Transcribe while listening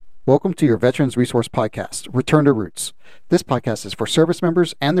Welcome to your Veterans Resource Podcast, Return to Roots. This podcast is for service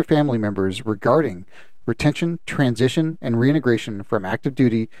members and their family members regarding retention, transition, and reintegration from active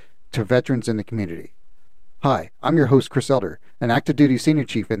duty to veterans in the community. Hi, I'm your host, Chris Elder, an active duty senior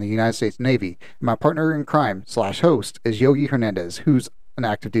chief in the United States Navy, and my partner in crime / host is Yogi Hernandez, who's an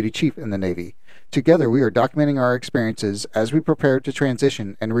active duty chief in the Navy. Together, we are documenting our experiences as we prepare to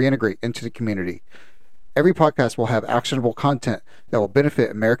transition and reintegrate into the community. Every podcast will have actionable content that will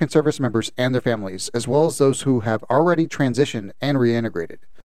benefit American service members and their families, as well as those who have already transitioned and reintegrated.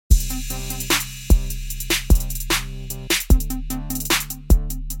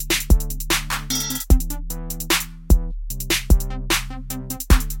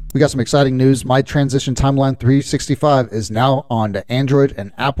 We got some exciting news. My Transition Timeline 365 is now on the Android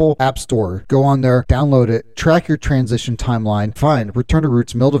and Apple App Store. Go on there, download it, track your transition timeline, find Return to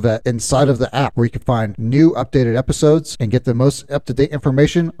Roots Mill to Vet inside of the app where you can find new updated episodes and get the most up-to-date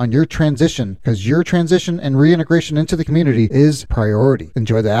information on your transition, because your transition and reintegration into the community is priority.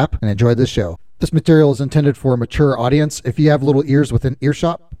 Enjoy the app and enjoy this show. This material is intended for a mature audience. If you have little ears within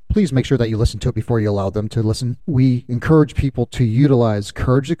earshot, please make sure that you listen to it before you allow them to listen. We encourage people to utilize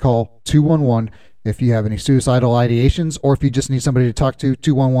Courage to Call 211 if you have any suicidal ideations, or if you just need somebody to talk to.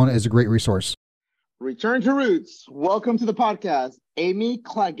 211 is a great resource. Return to Roots. Welcome to the podcast, Amy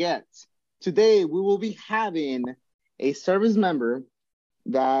CLAGETT. Today, we will be having a service member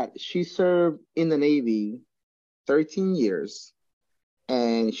that she served in the Navy 13 years,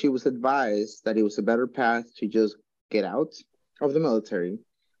 and she was advised that it was a better path to just get out of the military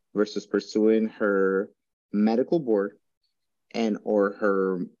versus pursuing her medical board and or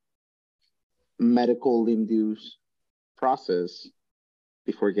her medical induced process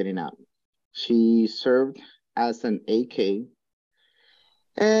before getting out. She served as an AK,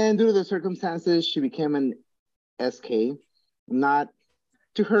 and due to the circumstances, she became an SK, not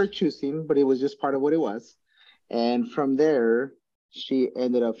to her choosing, but it was just part of what it was. And from there, she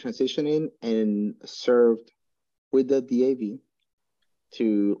ended up transitioning and served with the DAV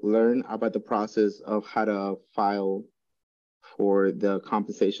to learn about the process of how to file for the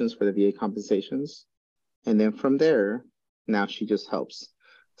compensations, for the VA compensations. And then from there, now she just helps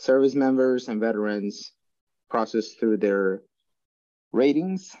service members and veterans process through their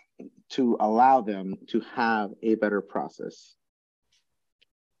ratings to allow them to have a better process.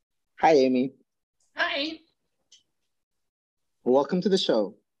 Hi, Amy. Hi. Welcome to the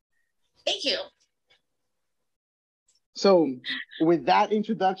show. Thank you. So with that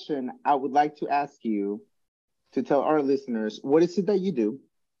introduction, I would like to ask you to tell our listeners, what is it that you do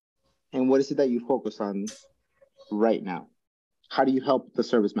and what is it that you focus on right now? How do you help the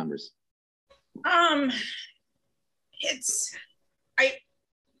service members? It's, I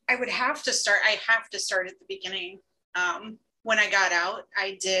would have to start, I have to start at the beginning. When I got out,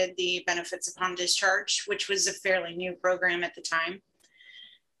 I did the benefits upon discharge, which was a fairly new program at the time.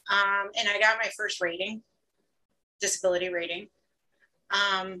 And I got my first rating. Disability rating.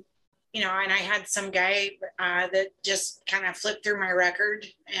 And I had some guy that just kind of flipped through my record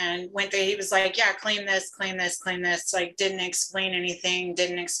and went there. He was like, yeah, claim this, claim this, claim this. Like, didn't explain anything,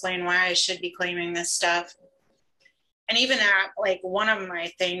 didn't explain why I should be claiming this stuff. And even that, like, one of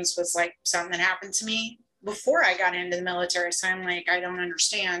my things was like something that happened to me before I got into the military. So I'm like, I don't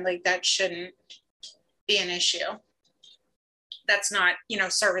understand. Like, that shouldn't be an issue. That's not,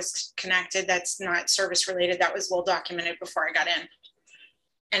 service connected. That's not service related. That was well documented before I got in.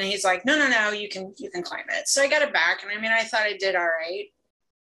 And he's like, no, you can claim it. So I got it back. And I thought I did all right.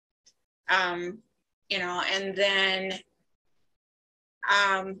 And then,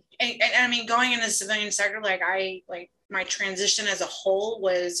 going into the civilian sector, my transition as a whole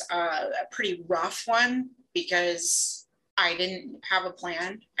was a pretty rough one because I didn't have a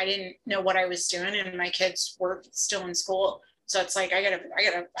plan. I didn't know what I was doing, and my kids were still in school. So it's like, I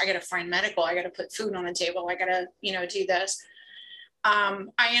gotta find medical. I gotta put food on the table. I gotta, do this.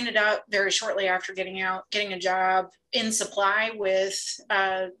 I ended up very shortly after getting out, getting a job in supply with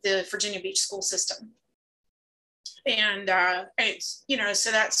the Virginia Beach school system. And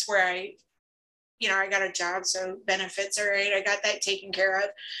so that's where I got a job. So benefits, all right, I got that taken care of.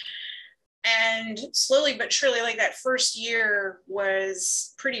 And slowly but surely, like, that first year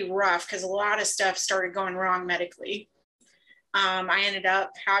was pretty rough because a lot of stuff started going wrong medically. I ended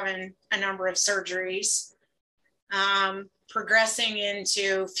up having a number of surgeries. Progressing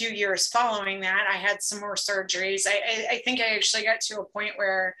into a few years following that, I had some more surgeries. I think I actually got to a point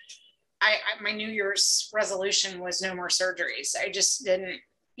where my New Year's resolution was no more surgeries. I just didn't,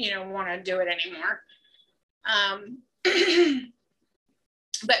 want to do it anymore.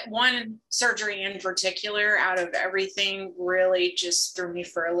 But one surgery in particular, out of everything, really just threw me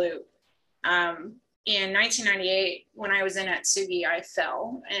for a loop. In 1998, when I was in Atsugi, I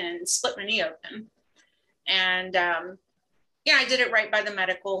fell and split my knee open. And yeah, I did it right by the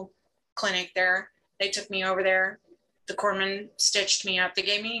medical clinic there. They took me over there. The corpsman stitched me up. They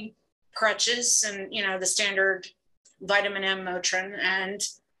gave me crutches and, you know, the standard vitamin M Motrin, and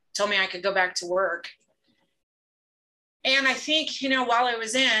told me I could go back to work. And I think, you know, while I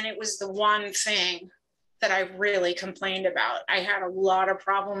was in, it was the one thing that I really complained about. I had a lot of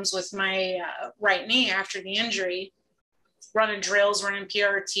problems with my right knee after the injury, running drills, running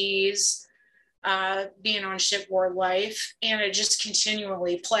PRTs, being on shipboard life, and it just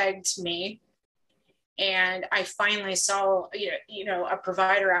continually plagued me. And I finally saw, you know, a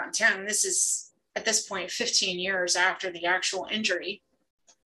provider out in town. This is, at this point, 15 years after the actual injury.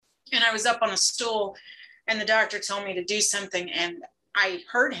 And I was up on a stool, and the doctor told me to do something, and I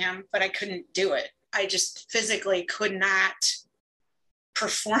heard him, but I couldn't do it. I just physically could not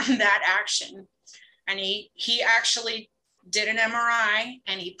perform that action. And he actually did an MRI,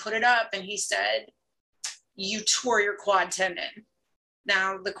 and he put it up, and he said, "You tore your quad tendon."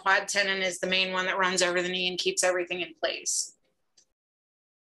 Now, the quad tendon is the main one that runs over the knee and keeps everything in place.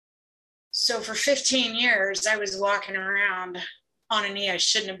 So for 15 years, I was walking around on a knee I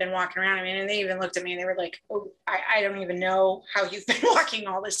shouldn't have been walking around. I mean, and they even looked at me and they were like, "Oh, I don't even know how you've been walking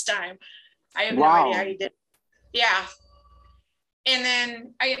all this time. I have no idea how you did." Yeah. And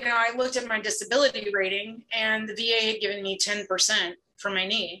then I looked at my disability rating, and the VA had given me 10% for my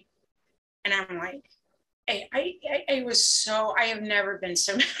knee. And I'm like, I was so, I have never been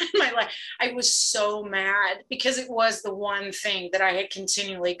so mad in my life. I was so mad because it was the one thing that I had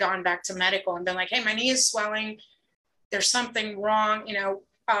continually gone back to medical and been like, "Hey, my knee is swelling. There's something wrong." You know,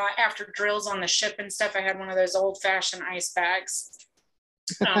 after drills on the ship and stuff, I had one of those old fashioned ice bags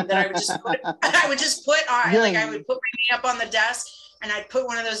that I would just put on, like I would put my knee up on the desk, and I'd put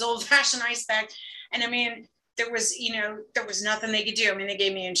one of those old fashioned ice bags. And I mean, there was nothing they could do. I mean, they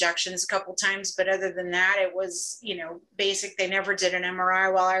gave me injections a couple times, but other than that, it was, basic. They never did an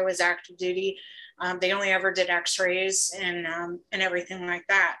MRI while I was active duty. They only ever did x-rays and everything like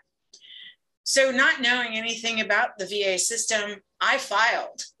that. So not knowing anything about the VA system, I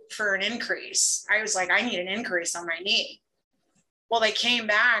filed for an increase. I was like, I need an increase on my knee. Well, they came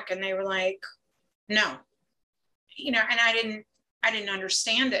back and they were like, "No," and I didn't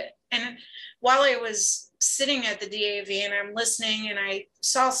understand it. And while I was sitting at the DAV and I'm listening, and I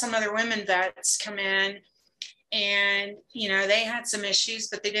saw some other women vets come in, and, they had some issues,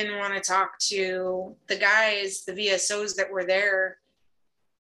 but they didn't want to talk to the guys, the VSOs that were there,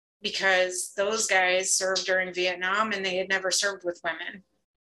 because those guys served during Vietnam and they had never served with women.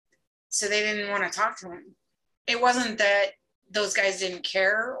 So they didn't want to talk to them. It wasn't that those guys didn't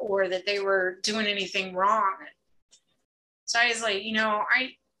care or that they were doing anything wrong. So I was like,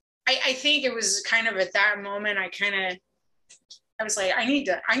 I think it was kind of at that moment, I was like, I need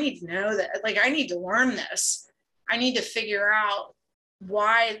to know that, like, I need to learn this. I need to figure out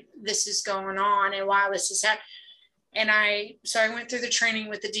why this is going on and why this is happening. And so I went through the training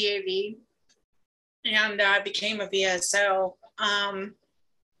with the DAV and became a VSO. And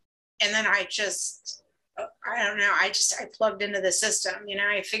then I don't know, I plugged into the system.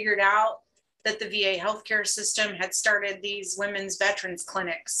 I figured out that the VA healthcare system had started these women's veterans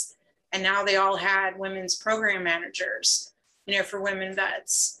clinics, and now they all had women's program managers, for women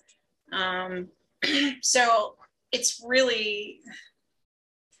vets. So it's really,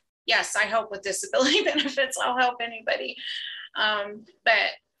 yes, I help with disability benefits. I'll help anybody.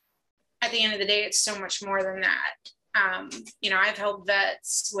 But at the end of the day, it's so much more than that. I've helped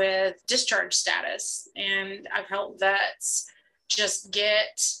vets with discharge status, and I've helped vets just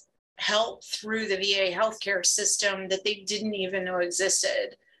get help through the VA healthcare system that they didn't even know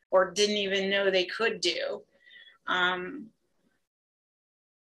existed or didn't even know they could do.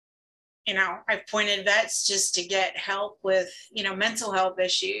 I've pointed vets just to get help with, mental health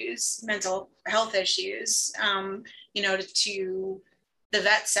issues, to the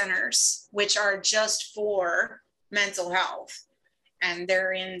vet centers, which are just for mental health. And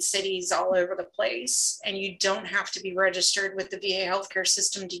they're in cities all over the place. And you don't have to be registered with the VA healthcare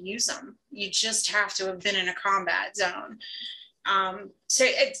system to use them. You just have to have been in a combat zone. So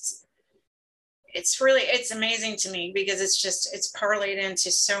it's amazing to me, because it's parlayed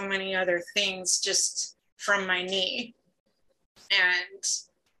into so many other things just from my knee. And,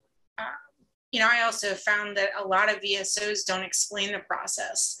 I also found that a lot of VSOs don't explain the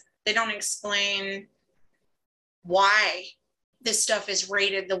process. They don't explain why this stuff is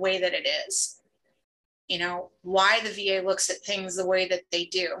rated the way that it is. why the VA looks at things the way that they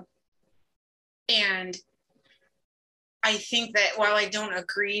do. And I think that while I don't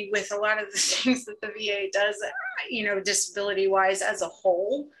agree with a lot of the things that the VA does, disability wise as a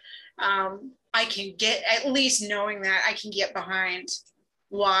whole, I can get, at least knowing that, I can get behind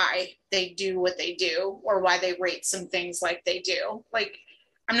why they do what they do, or why they rate some things like they do. Like,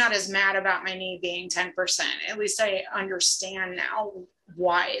 I'm not as mad about my knee being 10%. At least I understand now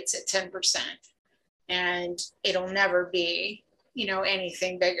why it's at 10%. And it'll never be,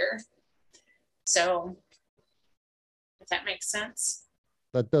 anything bigger. So, if that makes sense.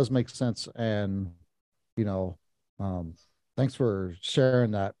 That does make sense. And, thanks for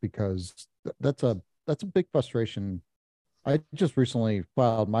sharing that, because that's a big frustration. I just recently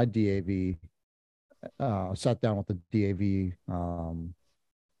filed my DAV, sat down with the DAV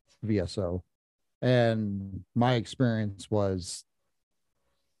VSO, and my experience was,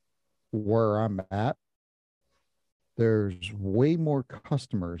 where I'm at, there's way more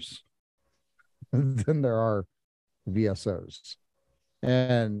customers than there are VSOs.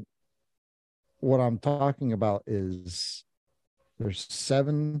 And what I'm talking about is, there's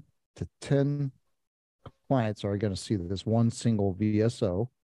 7 to 10 clients are going to see this one single VSO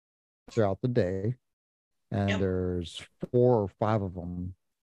throughout the day. And Yep. There's 4 or 5 of them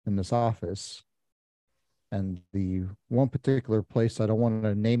in this office. And the one particular place, I don't want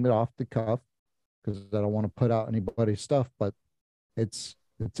to name it off the cuff because I don't want to put out anybody's stuff, but it's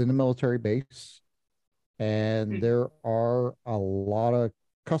in a military base. And there are a lot of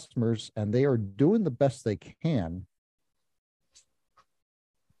customers, and they are doing the best they can,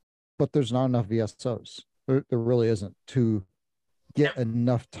 but there's not enough VSOs. There really isn't, to get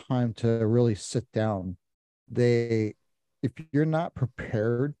enough time to really sit down. If you're not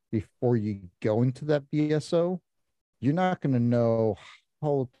prepared before you go into that VSO, you're not going to know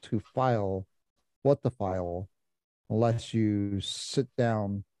how to file, what to file, unless you sit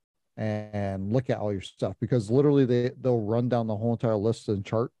down and look at all your stuff, because literally they'll run down the whole entire list and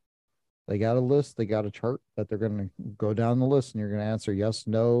chart. They got a list, they got a chart that they're going to go down the list, and you're going to answer yes,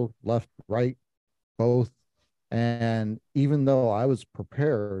 no, left, right, both. And even though I was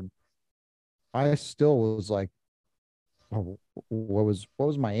prepared, I still was like, oh, what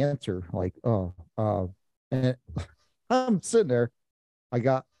was my answer? Like, and I'm sitting there, I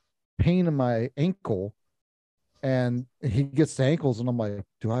got pain in my ankle, and he gets to ankles, and I'm like,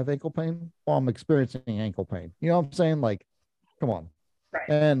 do I have ankle pain? Well, I'm experiencing ankle pain. You know what I'm saying? Like, come on. Right.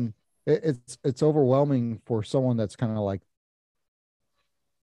 And it's overwhelming for someone that's kind of like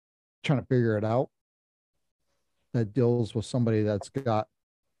trying to figure it out, that deals with somebody that's got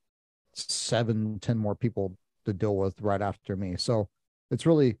 7-10 more people to deal with right after me. So it's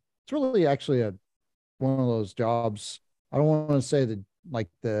really actually one of those jobs. I don't want to say like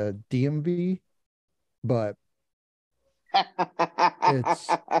the DMV, but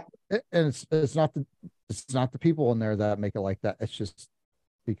it's not the people in there that make it like that. It's just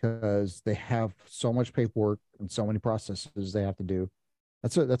because they have so much paperwork and so many processes they have to do.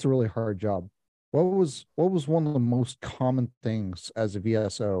 That's a really hard job. What was one of the most common things as a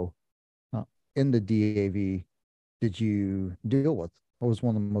VSO in the DAV did you deal with? What was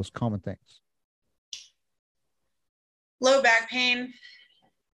one of the most common things? Low back pain,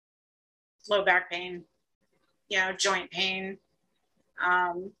 joint pain.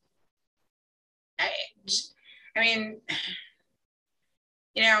 I mean,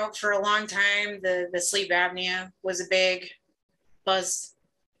 for a long time, the sleep apnea was a big buzz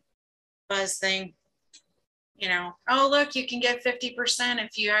thing. Oh, look, you can get 50%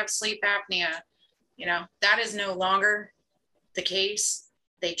 if you have sleep apnea. That is no longer the case.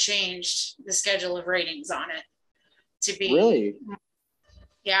 They changed the schedule of ratings on it to be. Really?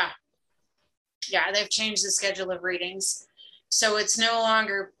 Yeah, they've changed the schedule of ratings. So it's no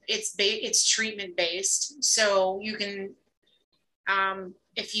longer, it's treatment based. So you can,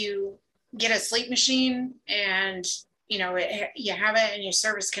 if you get a sleep machine and, you have it and you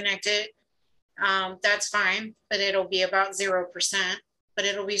service connect it, that's fine, but it'll be about 0%, but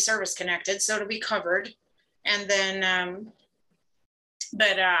it'll be service connected. So it'll be covered. And then,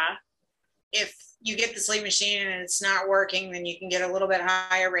 if you get the sleep machine and it's not working, then you can get a little bit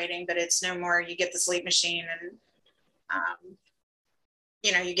higher rating, but it's no more. You get the sleep machine and,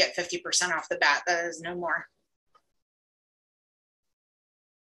 you get 50% off the bat. That is no more.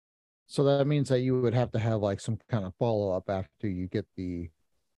 So that means that you would have to have like some kind of follow-up after you get the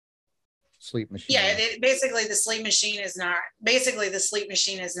sleep machine. Yeah, basically the sleep machine is not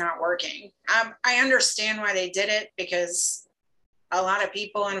working. I understand why they did it, because a lot of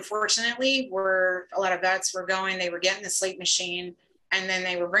people, unfortunately, a lot of vets were they were getting the sleep machine and then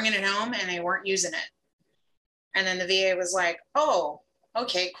they were bringing it home and they weren't using it. And then the VA was like, oh,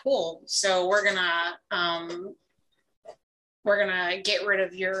 okay, cool. So we're gonna get rid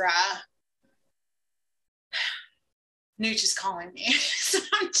of your Nooch is calling me. So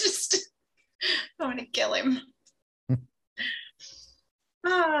I'm gonna kill him.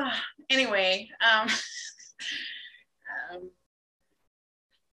 Anyway,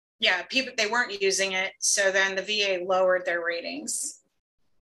 yeah, people, they weren't using it, so then the VA lowered their ratings.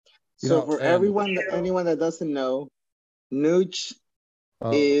 So for anyone that doesn't know, Nooch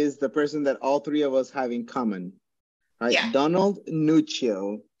is the person that all three of us have in common, right? Yeah. Donald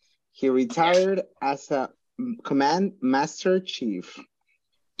Nuccio. He retired as a Command Master Chief.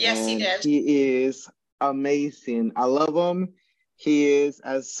 Yes, he did. He is amazing. I love him. He is,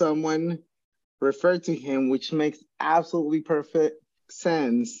 as someone referred to him, which makes absolutely perfect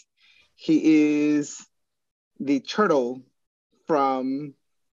sense. He is the turtle from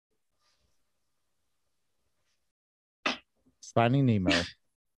Finding Nemo.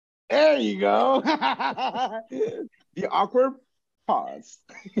 There you go. The awkward pause.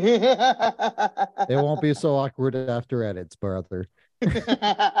 It won't be so awkward after edits, brother.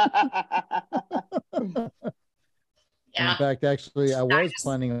 Yeah. In fact, actually, I was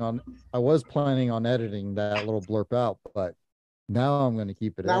planning on editing that little blurb out, but now I'm going to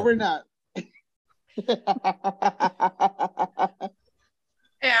keep it. Now we're not.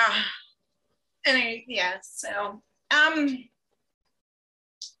 Yeah. Yeah. So,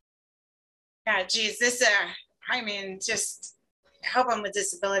 yeah, geez, I mean, just helping with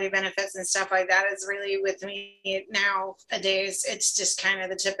disability benefits and stuff like that is really, with me nowadays, it's just kind of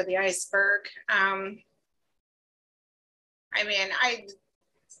the tip of the iceberg. I mean, I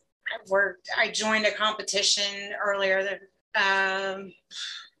joined a competition earlier, I'd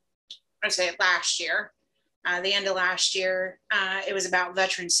say last year, the end of last year. It was about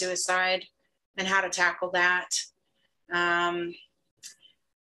veteran suicide and how to tackle that.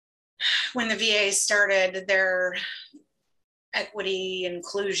 When the VA started their equity,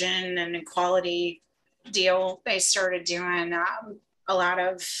 inclusion, and equality deal, they started doing a lot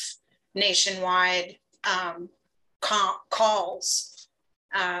of nationwide calls.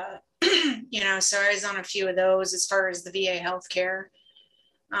 You know, so I was on a few of those as far as the VA healthcare.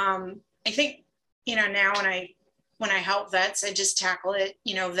 I think, you know, now when I help vets, I just tackle it,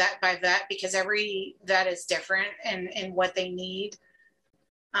 you know, vet by vet, because every vet is different and what they need.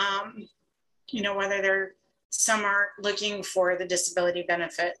 You know, whether some aren't looking for the disability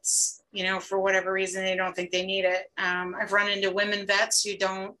benefits, you know, for whatever reason, they don't think they need it. I've run into women vets who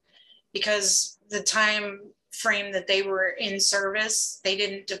don't, because the time frame that they were in service, they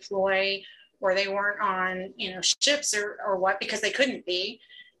didn't deploy, or they weren't on, you know, ships or what, because they couldn't be,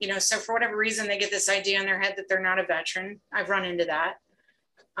 you know, so for whatever reason, they get this idea in their head that they're not a veteran. I've run into that.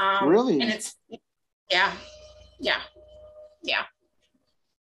 Really? And it's, yeah.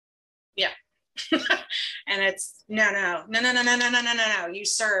 And it's no, you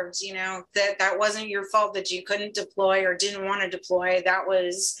served, you know, that wasn't your fault that you couldn't deploy or didn't want to deploy. That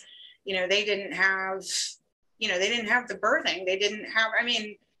was, you know, they didn't have the birthing. They didn't have, I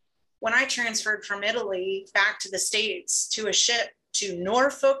mean, when I transferred from Italy back to the States to a ship to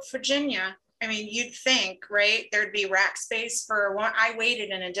Norfolk, Virginia, I mean, you'd think, right, there'd be rack space for one. I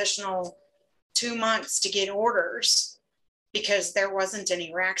waited an additional 2 months to get orders because there wasn't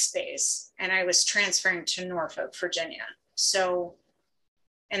any rack space, and I was transferring to Norfolk, Virginia. So,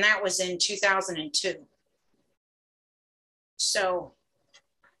 and that was in 2002. So,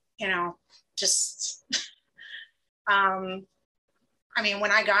 you know, just, I mean,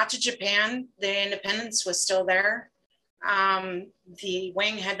 when I got to Japan, the independence was still there. The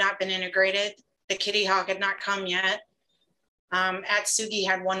wing had not been integrated. The Kitty Hawk had not come yet. Atsugi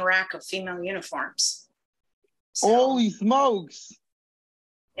had one rack of female uniforms. So, holy smokes.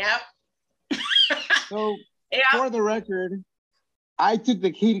 Yep. So, for the record, I took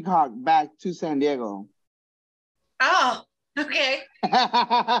the Kitty Hawk back to San Diego. Oh, okay.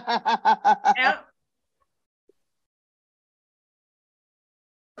 Yep.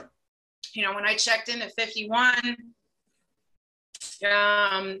 You know, when I checked in at 51,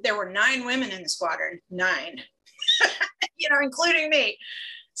 there were 9 women in the squadron, 9, you know, including me.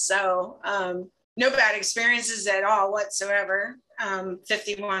 So, no bad experiences at all whatsoever.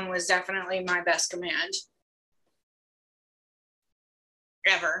 51 was definitely my best command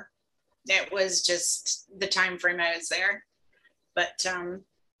ever. It was just the time frame I was there. But I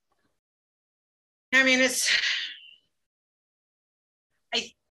mean,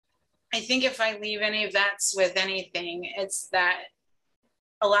 I think if I leave any vets with anything, it's that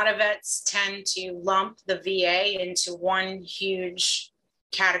a lot of vets tend to lump the VA into one huge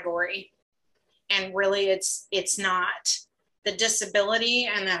category. And really it's not. The disability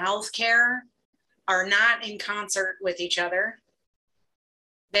and the healthcare are not in concert with each other.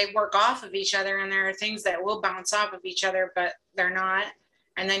 They work off of each other, and there are things that will bounce off of each other, but they're not.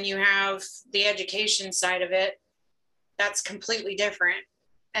 And then you have the education side of it. That's completely different.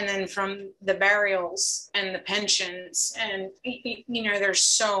 And then from the burials and the pensions, and there's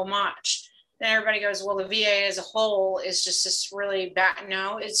so much. Then everybody goes, well, the VA as a whole is just this really bad.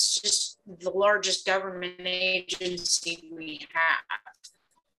 No, it's just the largest government agency we have.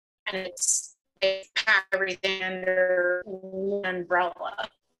 And they pack everything under one umbrella.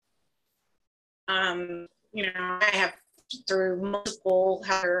 I have through multiple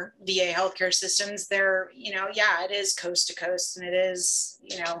VA healthcare systems, it is coast to coast, and it is,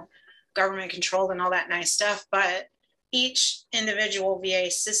 government controlled and all that nice stuff. But each individual VA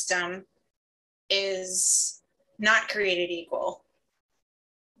system is not created equal.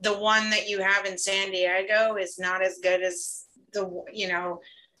 The one that you have in San Diego is not as good as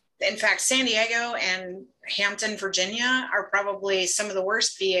in fact, San Diego and Hampton, Virginia are probably some of the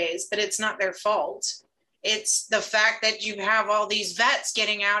worst VAs, but it's not their fault. It's the fact that you have all these vets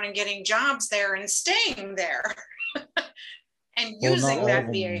getting out and getting jobs there and staying there and using that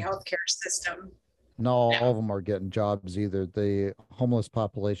VA healthcare system. Not all of them are getting jobs either. The homeless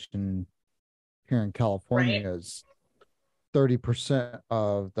population here in California is 30%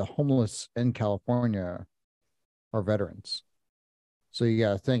 of the homeless in California are veterans. So you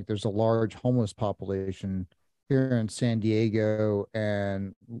got to think there's a large homeless population here in San Diego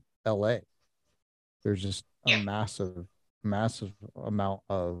and LA. There's just a massive amount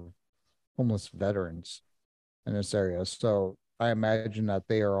of homeless veterans in this area. So I imagine that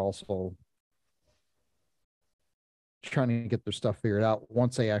they are also trying to get their stuff figured out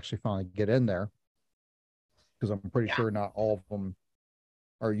once they actually finally get in there. Because I'm pretty sure not all of them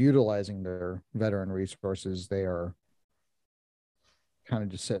are utilizing their veteran resources. They are kind of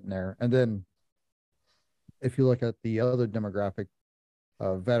just sitting there. And then if you look at the other demographic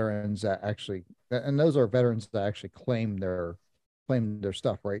of veterans that actually, and those are veterans that actually claim their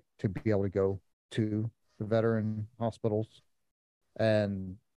stuff, right, to be able to go to the veteran hospitals.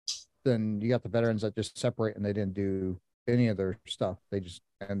 And then you got the veterans that just separate and they didn't do any of their stuff.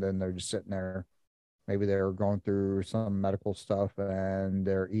 And then they're just sitting there. Maybe they were going through some medical stuff and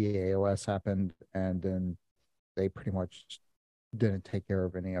their EAOS happened, and then they pretty much didn't take care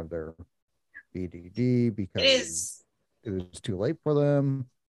of any of their BDD because it was too late for them,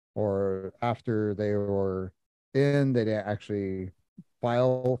 or after they were in, they didn't actually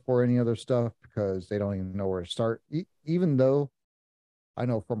file for any other stuff because they don't even know where to start. Even though I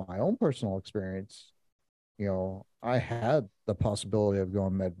know from my own personal experience, I had the possibility of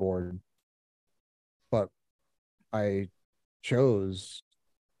going med board, but I chose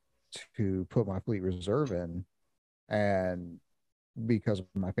to put my fleet reserve in, and because of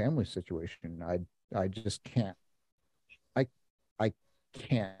my family situation, I just can't. I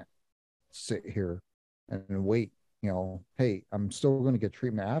can't sit here and wait. Hey, I'm still going to get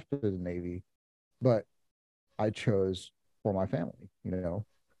treatment after the Navy, but I chose for my family.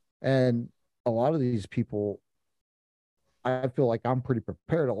 And a lot of these people, I feel like I'm pretty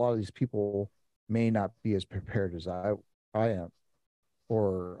prepared. A lot of these people may not be as prepared as I am,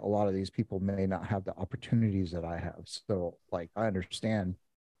 or a lot of these people may not have the opportunities that I have. So I understand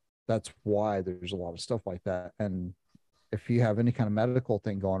that's why there's a lot of stuff like that. And if you have any kind of medical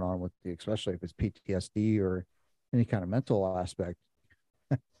thing going on with you, especially if it's PTSD or any kind of mental aspect,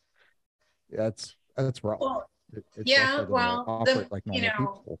 that's rough. Well,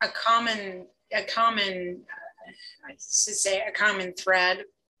 a common thread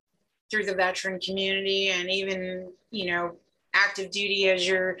through the veteran community, and even, active duty as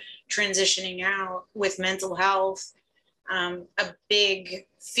you're transitioning out with mental health. A big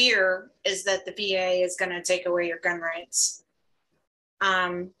fear is that the VA is going to take away your gun rights.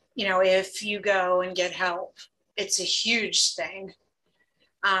 If you go and get help, it's a huge thing.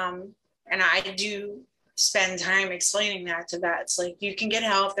 And I do spend time explaining that to vets. You can get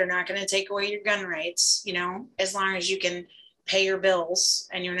help. They're not going to take away your gun rights, as long as you can pay your bills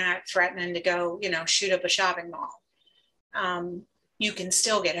and you're not threatening to go, shoot up a shopping mall. You can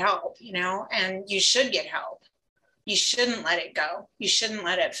still get help, and you should get help. You shouldn't let it go. You shouldn't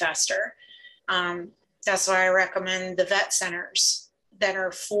let it fester. That's why I recommend the vet centers that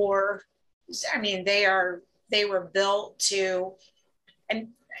are they were built to, and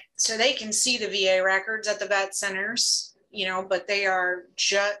so they can see the VA records at the vet centers, but they are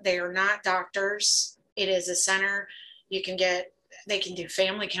not doctors. It is a center. They can do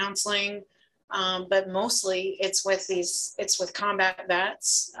family counseling, but mostly it's with combat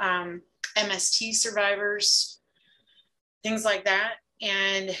vets. MST survivors, things like that.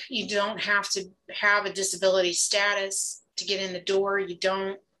 And you don't have to have a disability status to get in the door. You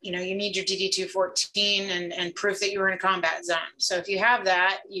don't, you need your DD-214 and proof that you were in a combat zone. So if you have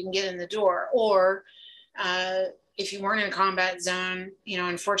that, you can get in the door. Or if you weren't in a combat zone,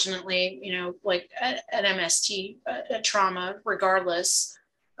 unfortunately, like an MST, a trauma, regardless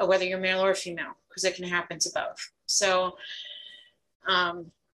of whether you're male or female, because it can happen to both. So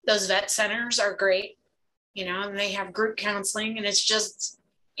those vet centers are great, and they have group counseling, and it's just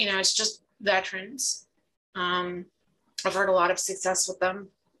veterans. I've heard a lot of success with them.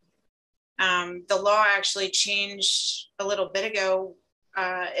 The law actually changed a little bit ago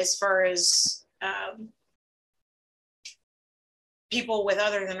as far as people with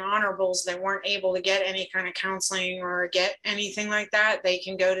other than honorables that weren't able to get any kind of counseling or get anything like that. They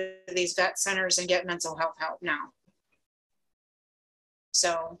can go to these vet centers and get mental health help now.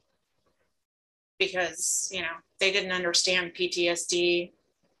 So, because, they didn't understand PTSD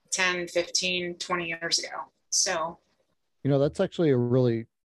 10, 15, 20 years ago. So, that's actually a really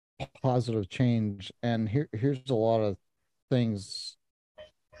positive change. And here's a lot of things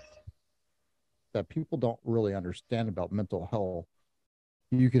that people don't really understand about mental health.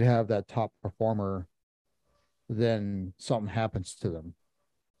 You could have that top performer, then something happens to them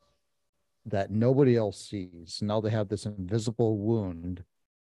that nobody else sees. Now they have this invisible wound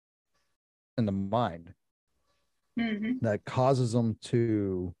in the mind that causes them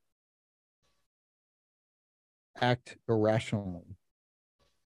to act irrationally,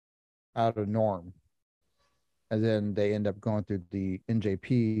 out of norm. And then they end up going through the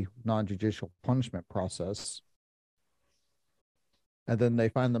NJP, non-judicial punishment process. And then they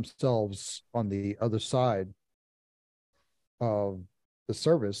find themselves on the other side of the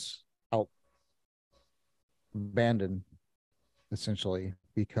service, out abandoned, essentially,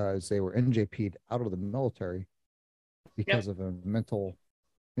 because they were NJP'd out of the military because of a mental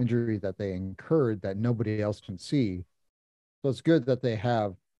injury that they incurred that nobody else can see. So it's good that they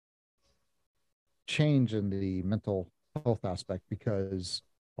have change in the mental health aspect, because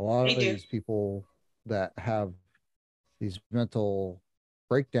a lot of these people that have these mental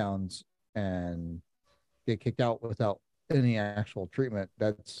breakdowns and get kicked out without any actual treatment,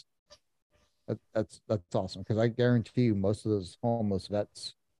 that's awesome, because I guarantee you most of those homeless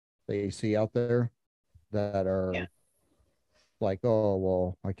vets that you see out there that are like, oh,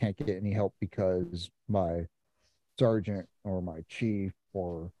 well, I can't get any help because my sergeant or my chief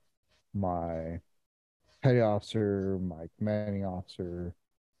or my petty officer, my commanding officer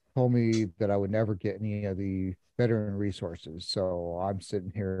told me that I would never get any of the veteran resources. So I'm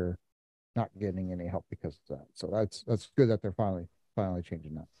sitting here not getting any help because of that. So that's good that they're finally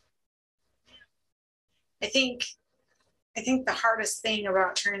changing that. I think the hardest thing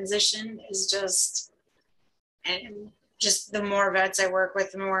about transition is just the more vets I work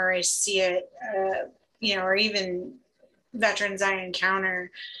with, the more I see it, or even veterans I encounter.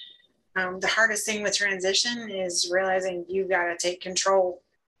 The hardest thing with transition is realizing you got to take control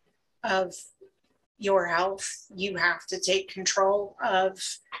of your health. You have to take control of,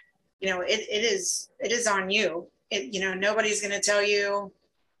 it is on you. Nobody's going to tell you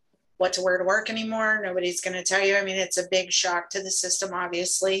what to wear to work anymore. Nobody's going to tell you. I mean, it's a big shock to the system,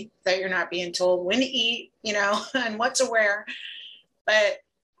 obviously, that you're not being told when to eat, and what to wear. But,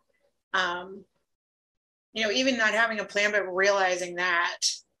 even not having a plan, but realizing that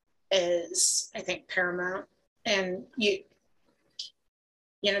is, I think, paramount. And the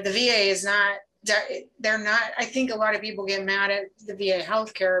VA is not, they're not, I think a lot of people get mad at the VA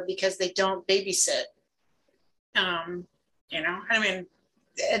healthcare because they don't babysit. I mean,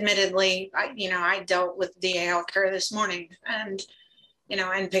 admittedly, I dealt with VA healthcare this morning and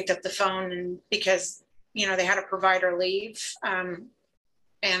picked up the phone, and because, they had a provider leave, and,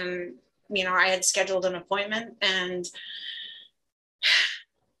 I had scheduled an appointment, and,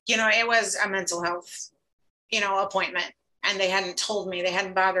 it was a mental health, appointment, and they hadn't told me, they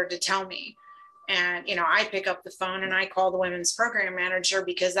hadn't bothered to tell me. And, I pick up the phone and I call the women's program manager,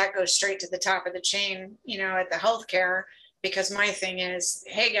 because that goes straight to the top of the chain, at the healthcare, because my thing is,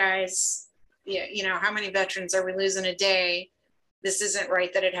 hey guys, how many veterans are we losing a day? This isn't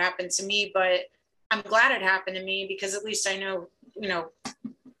right that it happened to me, but I'm glad it happened to me, because at least I know,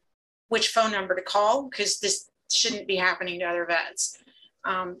 which phone number to call, because this shouldn't be happening to other vets.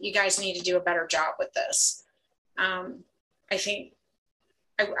 You guys need to do a better job with this. I think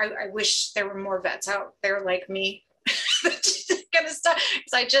I wish there were more vets out there like me that kind of stuff,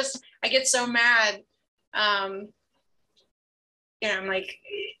 because I get so mad. I'm like,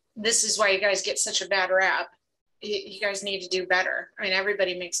 this is why you guys get such a bad rap. you guys need to do better. I mean,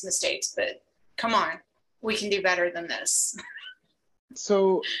 everybody makes mistakes, but come on, we can do better than this.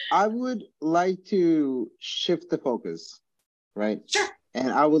 So I would like to shift the focus, right? Sure.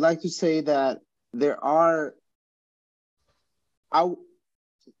 And I would like to say that I'll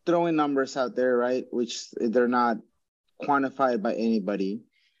throwing numbers out there, right? Which they're not quantified by anybody,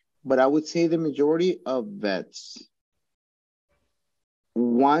 but I would say the majority of vets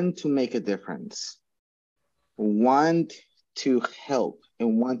want to make a difference, want to help,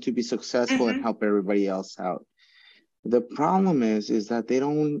 and want to be successful and help everybody else out. The problem is that they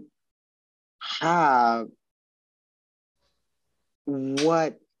don't have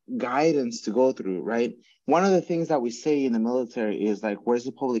what guidance to go through, right? One of the things that we say in the military is like, where's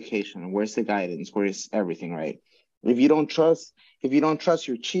the publication? Where's the guidance? Where's everything, right? If you don't trust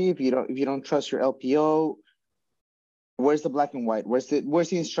your chief, if you don't trust your LPO, where's the black and white? Where's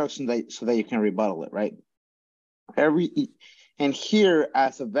the instruction so that you can rebuttal it, right? And here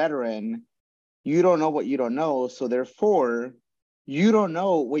as a veteran, you don't know what you don't know, so therefore you don't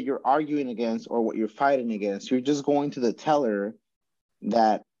know what you're arguing against or what you're fighting against. You're just going to the teller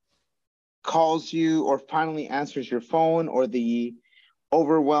that calls you or finally answers your phone, or the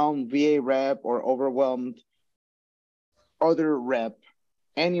overwhelmed VA rep or overwhelmed other rep,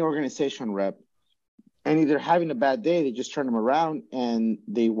 any organization rep, and either having a bad day, they just turn them around and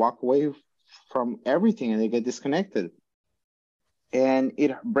they walk away from everything and they get disconnected. And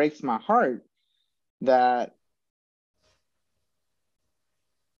it breaks my heart that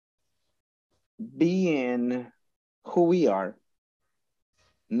being who we are,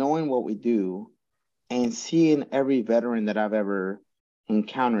 knowing what we do, and seeing every veteran that I've ever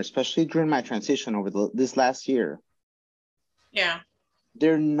encountered, especially during my transition over this last year,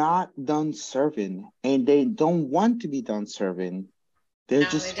 they're not done serving, and they don't want to be done serving. They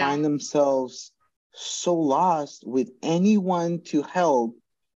find themselves so lost with anyone to help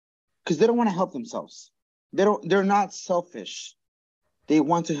because they don't want to help themselves. They're not selfish. They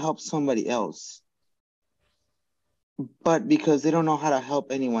want to help somebody else. But because they don't know how to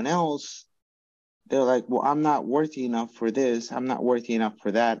help anyone else, they're like, well, I'm not worthy enough for this. I'm not worthy enough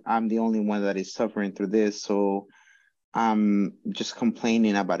for that. I'm the only one that is suffering through this. So I'm just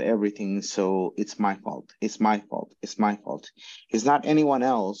complaining about everything. So it's my fault. It's my fault. It's my fault. It's not anyone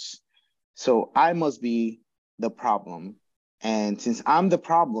else. So I must be the problem. And since I'm the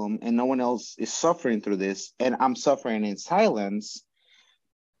problem and no one else is suffering through this, and I'm suffering in silence,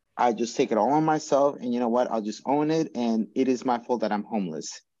 I just take it all on myself. And you know what? I'll just own it. And it is my fault that I'm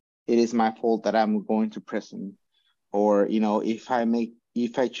homeless. It is my fault that I'm going to prison. Or, you know, if I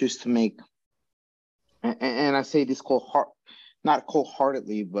choose to make, and I say this not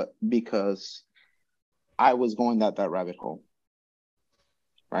cold-heartedly, but because I was going down that rabbit hole,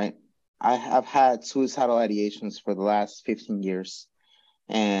 right? I have had suicidal ideations for the last 15 years.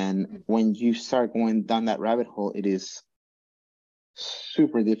 And when you start going down that rabbit hole, it is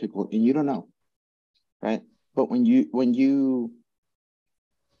super difficult and you don't know, right? But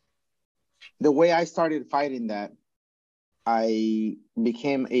the way I started fighting that, I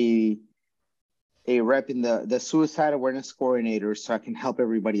became a rep in the suicide awareness coordinator so I can help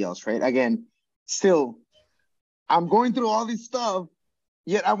everybody else, right? Again, still, I'm going through all this stuff,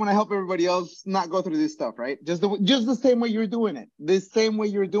 yet I want to help everybody else not go through this stuff, right? Just the same way you're doing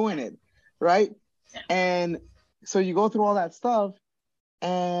it, right? And so you go through all that stuff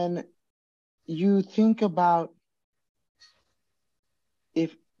and you think about,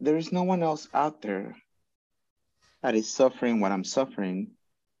 if there's no one else out there that is suffering what I'm suffering,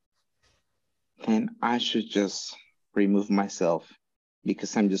 then I should just remove myself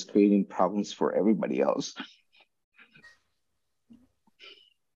because I'm just creating problems for everybody else.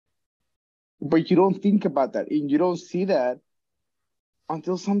 But you don't think about that and you don't see that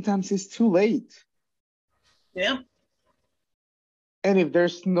until sometimes it's too late. Yeah. And if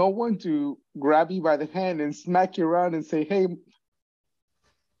there's no one to grab you by the hand and smack you around and say, hey,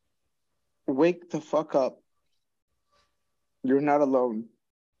 wake the fuck up. You're not alone.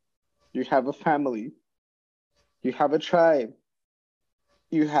 You have a family. You have a tribe.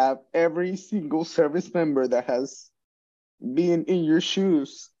 You have every single service member that has been in your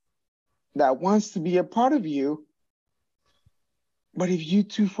shoes that wants to be a part of you. But if you're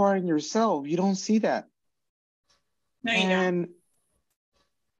too far in yourself, you don't see that. No, you don't.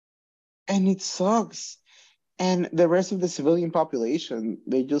 And it sucks. And the rest of the civilian population,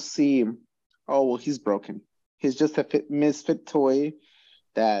 they just see, oh, well, he's broken. He's just a misfit toy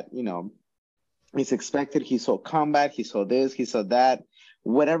that, you know, is expected. He saw combat, he saw this, he saw that.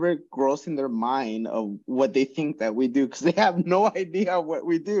 Whatever grows in their mind of what they think that we do, because they have no idea what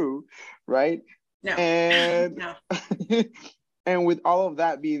we do, right? No. And No. and with all of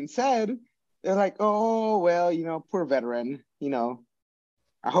that being said, they're like, oh well, poor veteran.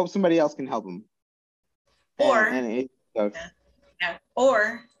 I hope somebody else can help him. Yeah.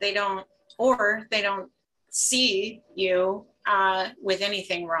 Or they don't see you with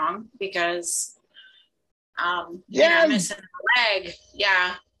anything wrong because you're not missing a leg.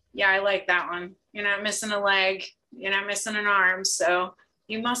 Yeah, I like that one. You're not missing a leg. You're not missing an arm. So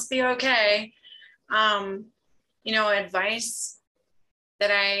you must be okay. Advice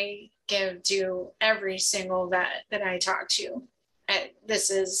that I give to every single vet that I talk to. This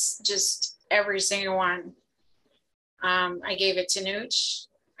is just every single one. I gave it to Nooch.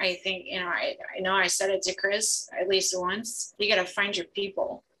 I think, I know I said it to Chris at least once. You got to find your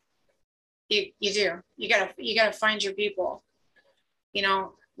people. You do. You gotta find your people.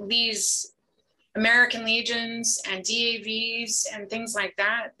 These American Legions and DAVs and things like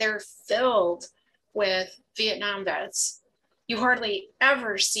that, they're filled with Vietnam vets. You hardly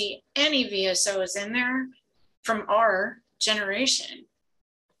ever see any VSOs in there from our generation.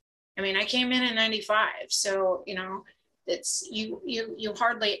 I mean, I came in 95, so it's you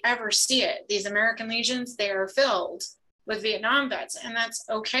hardly ever see it. These American Legions, they are filled with Vietnam vets, and that's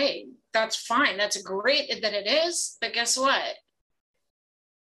okay. That's fine. That's great that it is, but guess what?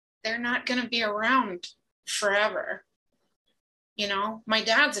 They're not going to be around forever. My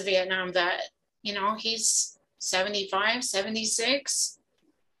dad's a Vietnam vet. He's 75, 76.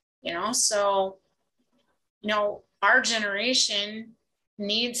 So our generation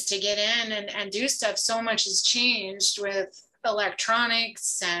needs to get in and do stuff. So much has changed with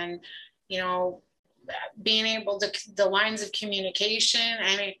electronics and being able to, the lines of communication.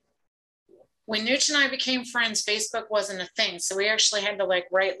 I mean, when Nooch and I became friends, Facebook wasn't a thing, so we actually had to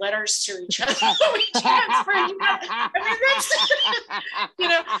write letters to each other. We transferred, I mean,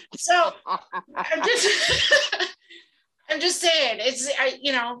 that's, so I'm just saying, it's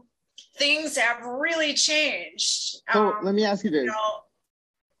things have really changed. So let me ask you this: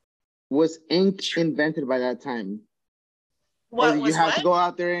 was ink invented by that time? What, or did you have to go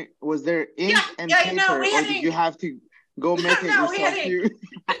out there? Was there ink and paper, or did you have to go make it yourself too?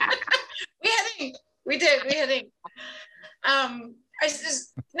 We had ink. We did. We had ink.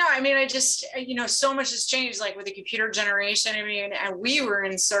 So much has changed, with the computer generation. I mean, and we were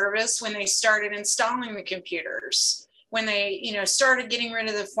in service when they started installing the computers, when they, started getting rid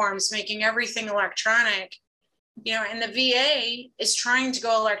of the forms, making everything electronic, and the VA is trying to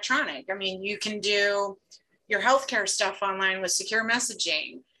go electronic. I mean, you can do your healthcare stuff online with secure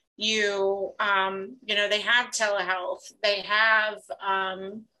messaging. They have telehealth. They have,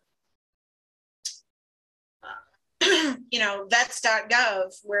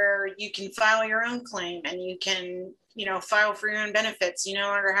 vets.gov, where you can file your own claim and you can, file for your own benefits. You no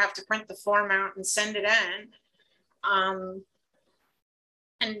longer have to print the form out and send it in.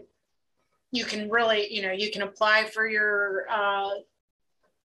 And you can really, you can apply for your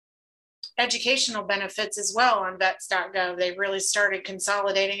educational benefits as well on vets.gov. They really started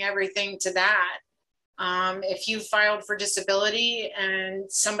consolidating everything to that. If you filed for disability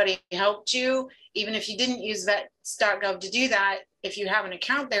and somebody helped you, even if you didn't use vets.gov to do that, if you have an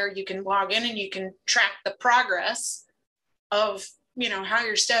account there, you can log in and you can track the progress of, how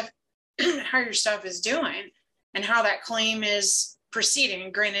your stuff is doing and how that claim is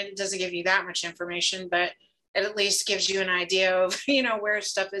proceeding. Granted, it doesn't give you that much information, but it at least gives you an idea of, where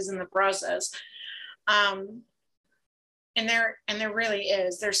stuff is in the process. And there really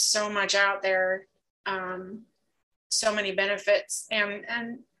is. There's so much out there. So many benefits,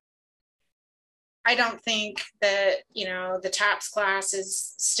 and I don't think that the TAPS class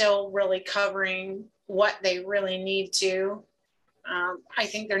is still really covering what they really need to. I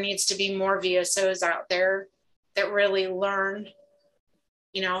think there needs to be more VSOs out there that really learn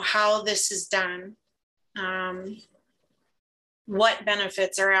how this is done, what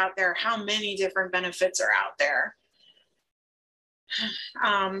benefits are out there, how many different benefits are out there.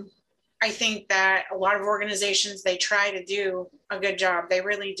 I think that a lot of organizations, they try to do a good job. They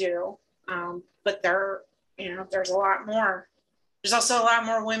really do. But there's a lot more. There's also a lot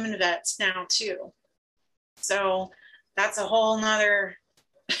more women vets now too. So that's a whole nother,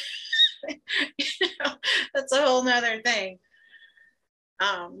 that's a whole nother thing.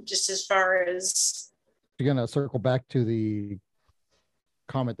 Just as far as. You're going to circle back to the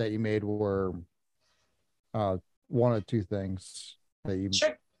comment that you made where one of two things that you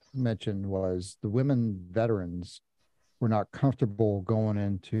mentioned was the women veterans were not comfortable going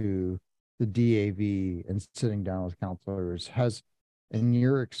into the DAV and sitting down with counselors. In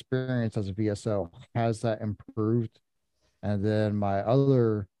your experience as a VSO, has that improved? And then my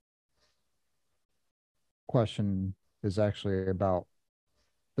other question is actually about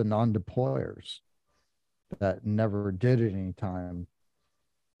the non-deployers that never did it any time.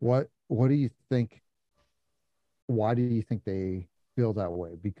 What do you think? Why do you think they feel that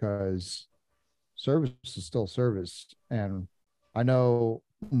way? Because service is still service. And I know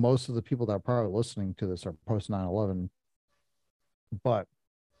most of the people that are probably listening to this are post 9/11, but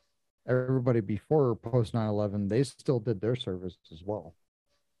everybody before post 9/11, they still did their service as well.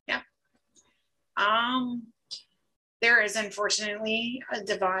 Yeah. There is unfortunately a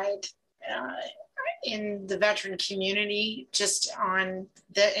divide in the veteran community, just on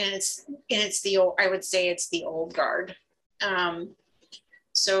and it's the old, I would say it's the old guard.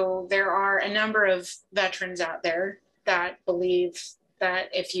 So there are a number of veterans out there that believe that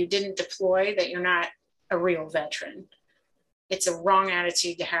if you didn't deploy, that you're not a real veteran. It's a wrong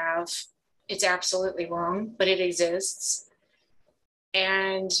attitude to have. It's absolutely wrong, but it exists.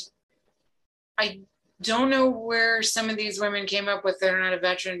 And I don't know where some of these women came up with they're not a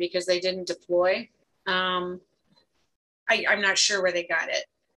veteran because they didn't deploy. I'm not sure where they got it.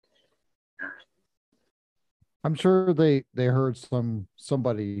 I'm sure they heard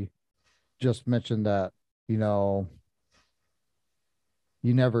somebody just mention that, you know,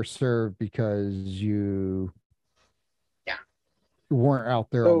 you never served because you weren't out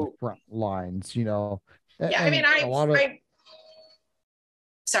there on the front lines, you know. Yeah, and I mean,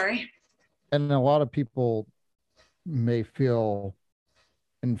 sorry. And a lot of people may feel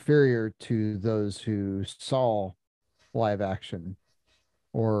inferior to those who saw live action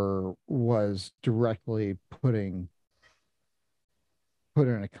or was directly put in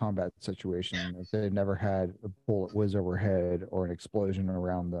a combat situation. If they never had a bullet whiz overhead or an explosion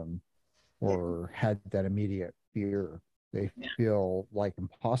around them or had that immediate fear, they feel like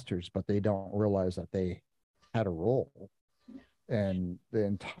imposters, but they don't realize that they had a role. And the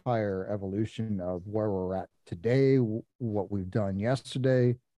entire evolution of where we're at today, what we've done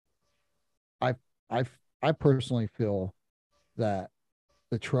yesterday, I personally feel that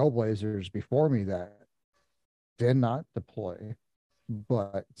the trailblazers before me that did not deploy,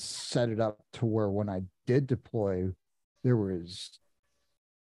 but set it up to where when I did deploy, there was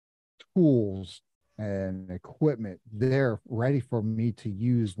tools and equipment there ready for me to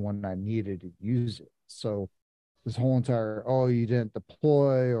use when I needed to use it. So this whole entire, oh, you didn't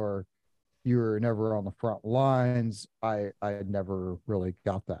deploy or you were never on the front lines, I had never really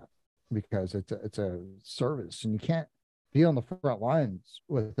got that, because it's a service and you can't be on the front lines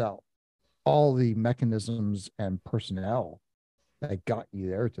without all the mechanisms and personnel that got you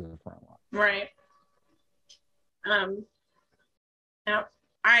there to the front line. Right. Now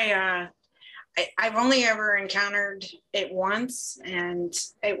I've only ever encountered it once, and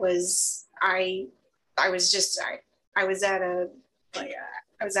it was I was at a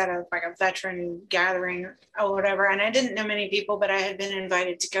veteran gathering or whatever, and I didn't know many people, but I had been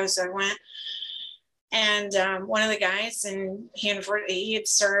invited to go, so I went. And one of the guys, and he had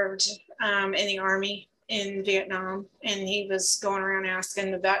served in the Army in Vietnam, and he was going around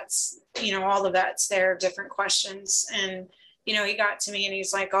asking the vets, you know, all the vets there, different questions. And, you know, he got to me and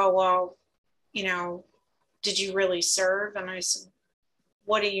he's like, oh, well, you know, did you really serve? And I said,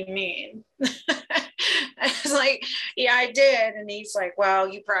 what do you mean? I was like, yeah, I did. And he's like, well,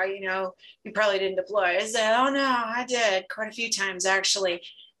 you probably didn't deploy. I said, oh no, I did quite a few times actually.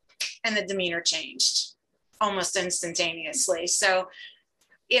 And the demeanor changed almost instantaneously. So,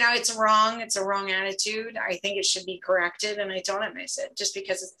 you know, it's wrong. It's a wrong attitude. I think it should be corrected. And I told him, I said, just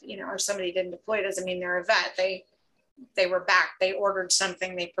because, you know, if somebody didn't deploy doesn't mean they're a vet. They were back. They ordered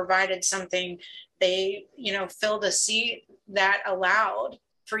something. They provided something. They, you know, filled a seat that allowed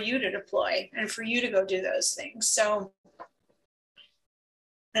for you to deploy and for you to go do those things. So,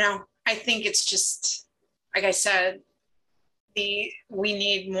 you know, I think it's just, like I said, we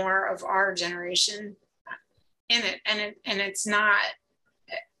need more of our generation in it. And it's not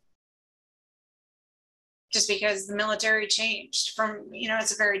just because the military changed from, you know,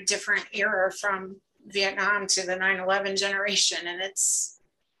 it's a very different era from Vietnam to the 9/11 generation. And it's,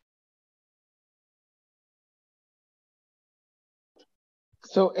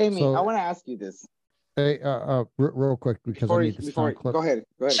 so Amy, I want to ask you this. Hey, real quick, because I need the sound clip. Go ahead.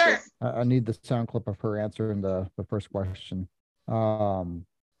 Sure. I need the sound clip of her answering the first question. Remember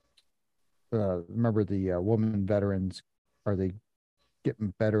the women veterans, are they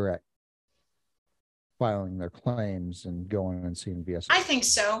getting better at filing their claims and going and seeing VSS? I think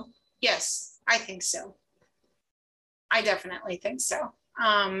so. Yes, I think so. I definitely think so.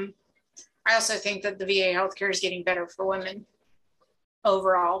 I also think that the VA healthcare is getting better for women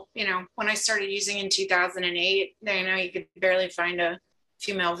overall. You know, when I started using in 2008, you know, you could barely find a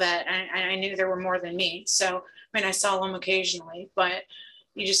female vet. I knew there were more than me. So, I mean, I saw them occasionally, but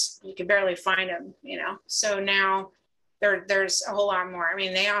you could barely find them, you know? So now there's a whole lot more. I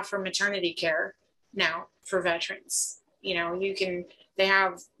mean, they offer maternity care now for veterans. You know, they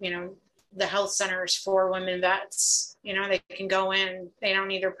have, you know, the health centers for women vets, you know, they can go in, they don't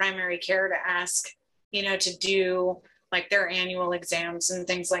need their primary care to ask, you know, to do like their annual exams and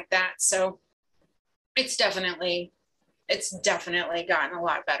things like that. So it's definitely gotten a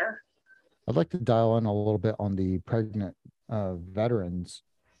lot better. I'd like to dial in a little bit on the pregnant veterans.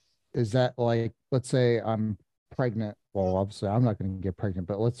 Is that like, let's say I'm pregnant. Well, obviously I'm not going to get pregnant,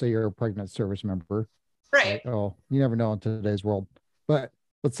 but let's say you're a pregnant service member. Right. Oh, you never know in today's world. But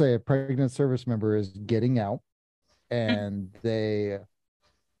let's say a pregnant service member is getting out and they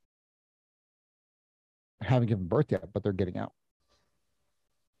haven't given birth yet, but they're getting out.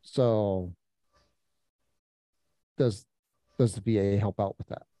 So does the VA help out with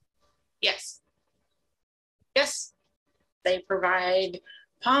that? Yes. Yes. They provide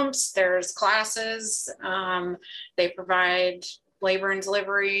pumps, there's classes, they provide labor and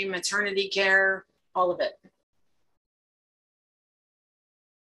delivery, maternity care, all of it.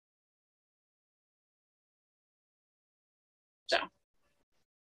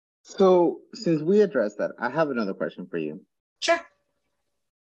 So since we addressed that, I have another question for you. Sure.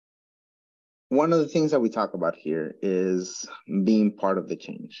 One of the things that we talk about here is being part of the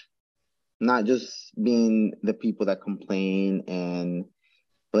change, not just being the people that complain and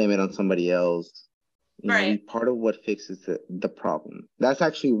blame it on somebody else. You know, be part of what fixes the problem. That's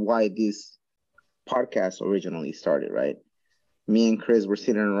actually why this podcast originally started, right? Me and Chris were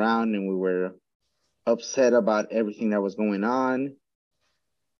sitting around and we were upset about everything that was going on.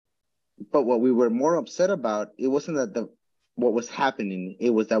 But what we were more upset about, it wasn't that what was happening, it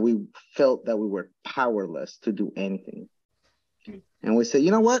was that we felt that we were powerless to do anything. And we said,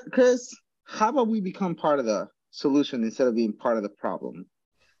 you know what, Chris, how about we become part of the solution instead of being part of the problem?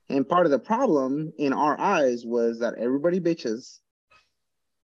 And part of the problem in our eyes was that everybody bitches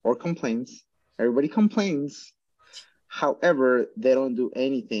or complains. Everybody complains. However, they don't do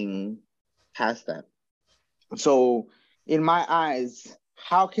anything past that. So in my eyes,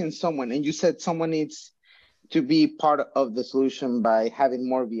 how can someone, and you said someone needs to be part of the solution by having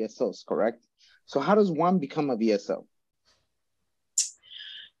more VSOs, correct? So how does one become a VSO?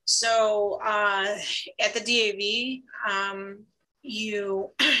 So at the DAV,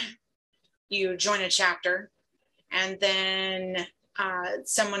 you join a chapter, and then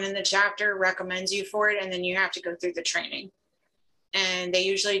someone in the chapter recommends you for it, and then you have to go through the training. And they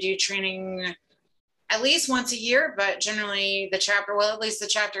usually do training at least once a year, but generally the chapter, well, at least the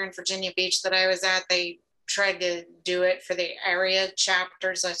chapter in Virginia Beach that I was at, they tried to do it for the area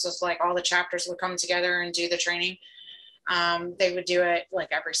chapters. That's just like all the chapters would come together and do the training. They would do it like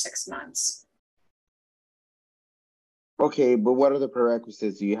every 6 months. Okay, but what are the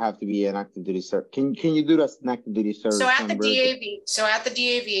prerequisites? You have to be an active duty service. Can you do that an active duty service? So at the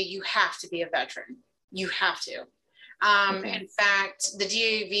DAV, you have to be a veteran. You have to. Okay. In fact, the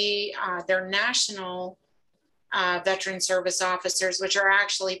DAV, their national veteran service officers, which are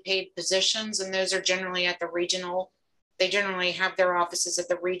actually paid positions, and those are generally at the regional. They generally have their offices at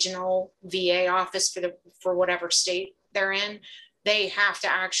the regional VA office for whatever state they're in. They have to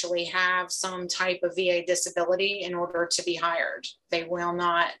actually have some type of VA disability in order to be hired. They will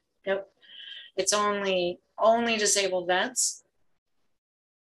not. Nope. It's only disabled vets.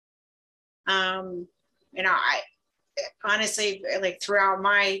 You know, I honestly, like throughout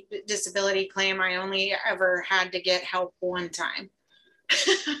my disability claim, I only ever had to get help one time.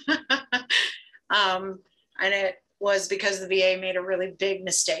 And it was because the VA made a really big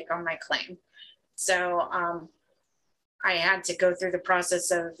mistake on my claim. So I had to go through the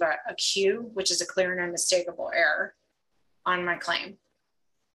process of a Q, which is a clear and unmistakable error on my claim,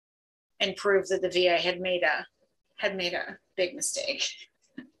 and prove that the VA had made a big mistake.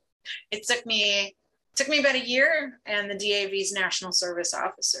 It took me about a year, and the DAV's national service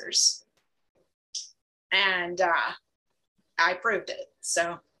officers, and I proved it.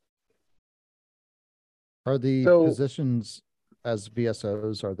 So are the positions as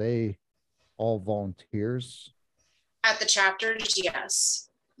VSOs, are they all volunteers? At the chapters, yes.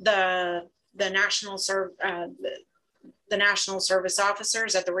 The national service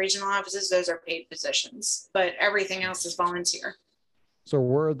officers at the regional offices, those are paid positions, but everything else is volunteer. So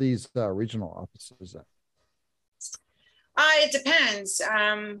where are these regional offices at? It depends.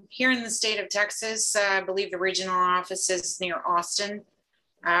 Here in the state of Texas, I believe the regional office is near Austin.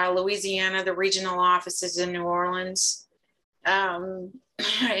 Louisiana, the regional office is in New Orleans.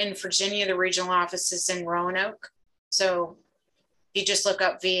 In Virginia, the regional office is in Roanoke. So If you just look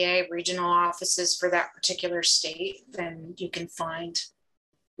up VA regional offices for that particular state, then you can find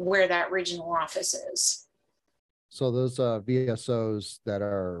where that regional office is. So those VSOs that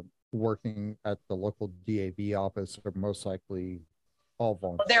are working at the local DAV office are most likely all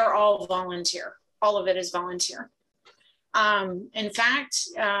volunteer. They're all volunteer. All of it is volunteer. In fact,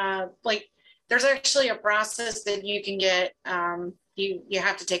 like there's actually a process that you can get. You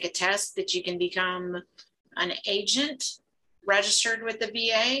have to take a test that you can become an agent registered with the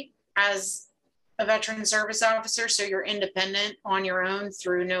VA as a veteran service officer. So you're independent on your own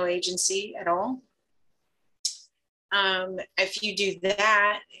through no agency at all. If you do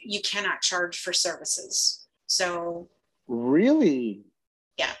that, you cannot charge for services. So really,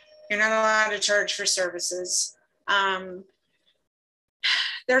 yeah, you're not allowed to charge for services.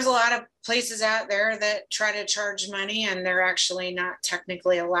 There's a lot of places out there that try to charge money and they're actually not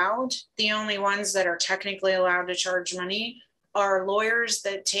technically allowed. The only ones that are technically allowed to charge money are lawyers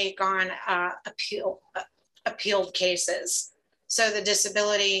that take on appealed cases. So the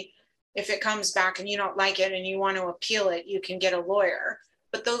disability, if it comes back and you don't like it and you want to appeal it, you can get a lawyer.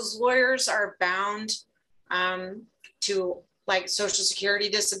 But those lawyers are bound to, like Social Security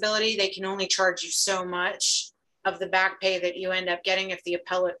disability. They can only charge you so much of the back pay that you end up getting if the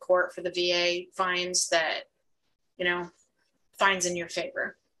appellate court for the VA finds that, finds in your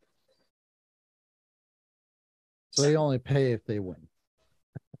favor. So they only pay if they win.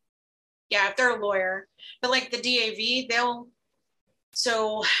 Yeah, if they're a lawyer. But like the DAV,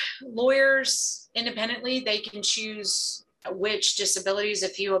 so lawyers independently, they can choose which disabilities.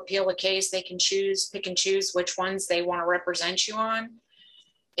 If you appeal a case, they can pick and choose which ones they want to represent you on.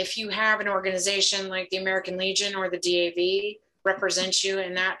 If you have an organization like the American Legion or the DAV represent you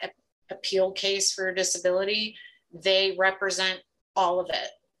in that appeal case for a disability, they represent all of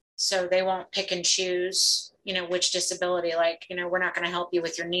it. So they won't pick and choose, which disability, like, we're not going to help you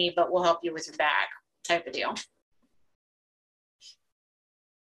with your knee, but we'll help you with your back type of deal.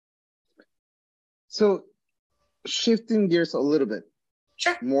 So shifting gears a little bit,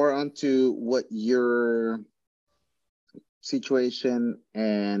 sure, more onto what your situation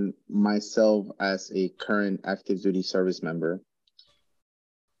and myself as a current active duty service member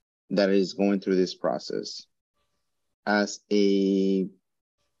that is going through this process. Is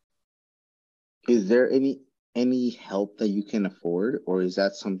there any help that you can afford, or is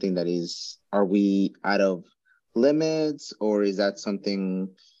that something are we out of limits, or is that something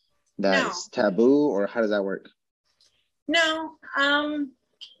that's taboo, or how does that work? No.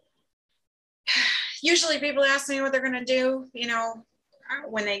 Usually people ask me what they're going to do,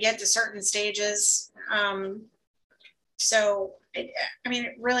 when they get to certain stages. So,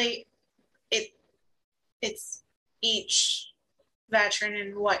 it's each veteran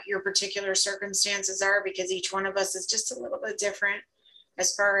and what your particular circumstances are, because each one of us is just a little bit different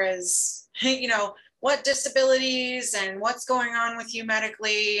as far as, what disabilities and what's going on with you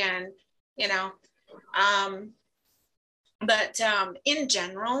medically, and, but in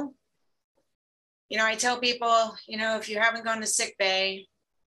general, I tell people, if you haven't gone to sick bay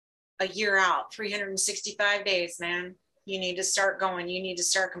a year out, 365 days, man, you need to start going. You need to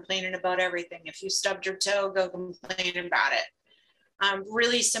start complaining about everything. If you stubbed your toe, go complain about it.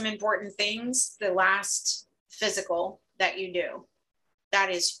 Really some important things, the last physical that you do. That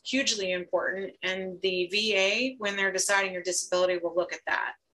is hugely important. And the VA, when they're deciding your disability, will look at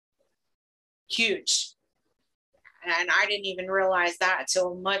that. Huge. And I didn't even realize that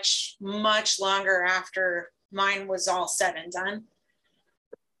until much, much longer after mine was all said and done.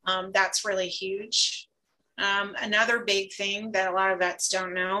 That's really huge. Another big thing that a lot of vets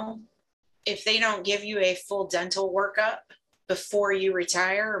don't know, if they don't give you a full dental workup before you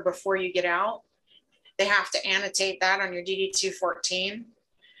retire or before you get out, they have to annotate that on your DD-214.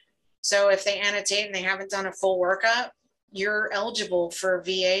 So if they annotate and they haven't done a full workup, you're eligible for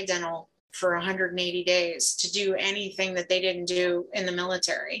VA dental for 180 days to do anything that they didn't do in the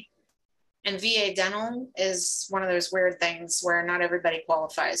military. And VA dental is one of those weird things where not everybody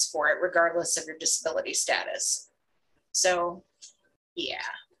qualifies for it, regardless of your disability status. So, yeah.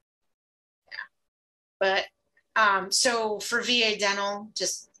 But, so for VA dental,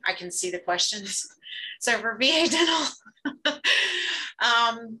 I can see the questions. So for VA dental,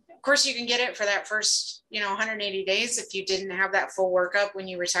 of course you can get it for that first, 180 days if you didn't have that full workup when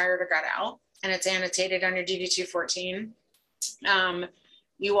you retired or got out, and it's annotated on your DD-214.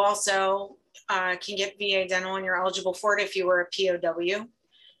 You also can get VA dental, and you're eligible for it if you were a POW.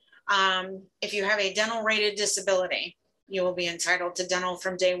 If you have a dental rated disability, you will be entitled to dental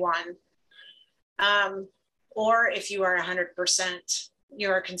from day one. Or if you are 100%, you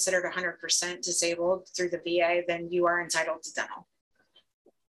are considered 100% disabled through the VA, then you are entitled to dental.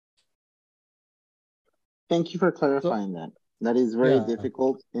 Thank you for clarifying that. That is very Yeah.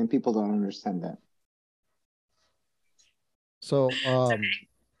 difficult, and people don't understand that. So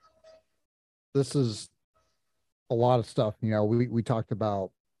this is a lot of stuff. You know, we talked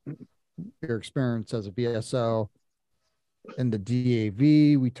about your experience as a VSO in the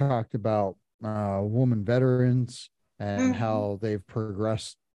DAV. We talked about women veterans and how they've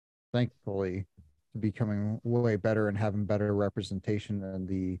progressed, thankfully, to becoming way better and having better representation in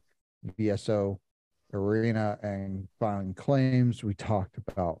the VSO arena and filing claims. We talked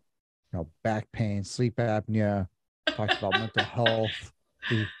about, you know, back pain, sleep apnea, talked about mental health.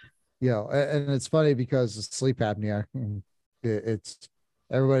 We, you know, and it's funny because the sleep apnea, it's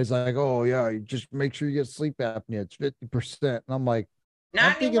everybody's like, oh yeah, you just make sure you get sleep apnea. It's 50%. And I'm like,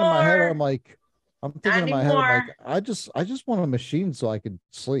 Not anymore. I'm thinking in my head, I'm like, I just want a machine so I could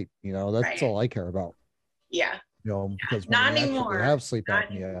sleep. You know, that's all I care about. Yeah. You know, because when Not you anymore. actually have sleep Not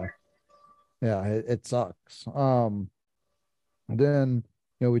apnea, anymore. yeah, it sucks. Then,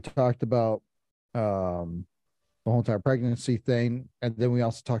 you know, we talked about the whole entire pregnancy thing, and then we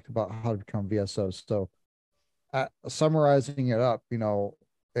also talked about how to become VSOs. So, summarizing it up, you know,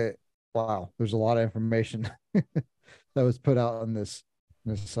 wow, there's a lot of information that was put out in this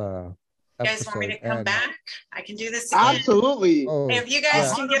episode. You guys want me to come back? I can do this again. Absolutely. If you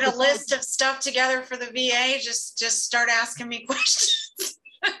guys can get a list of stuff together for the VA, just start asking me questions.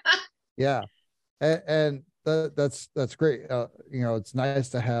 Yeah, and that's great. You know, it's nice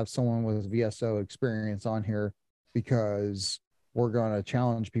to have someone with VSO experience on here because we're going to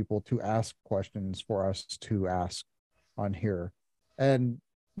challenge people to ask questions for us to ask on here. And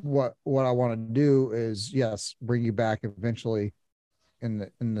what I want to do is, yes, bring you back eventually in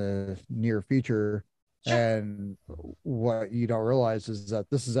the near future. Sure. And what you don't realize is that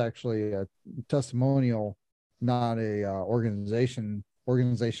this is actually a testimonial, not a organization.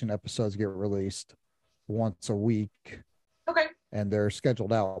 Organization episodes get released once a week. Okay. And they're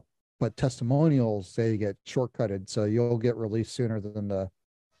scheduled out. But testimonials, they get shortcutted, so you'll get released sooner than the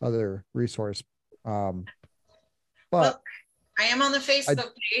other resource. But well, I am on the Facebook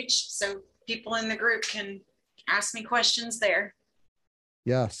page, so people in the group can ask me questions there.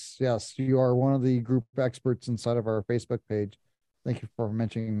 Yes, you are one of the group experts inside of our Facebook page. Thank you for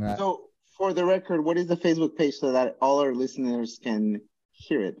mentioning that. So, for the record, what is the Facebook page so that all our listeners can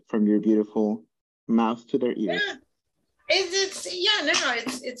hear it from your beautiful mouth to their ears? Yeah.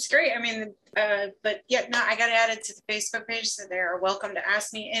 It's great. I mean, but yeah, no, I got added to the Facebook page, so they're welcome to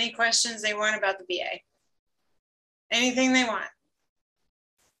ask me any questions they want about the VA. Anything they want.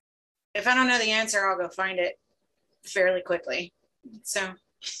 If I don't know the answer, I'll go find it fairly quickly. So,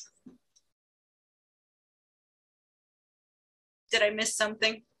 did I miss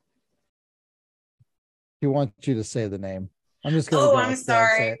something? He wants you to say the name. I'm just going to. Oh, I'm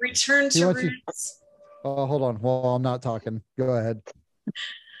sorry. Return to Roots. Oh, hold on. Well, I'm not talking. Go ahead.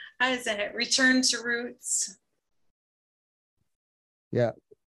 How is it? Return to Roots. Yeah.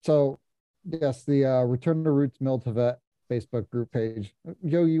 So, yes, the Return to Roots Mil to Vet Facebook group page.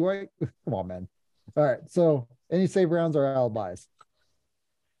 Joe, you wait. Come on, man. All right. So, any save rounds or alibis?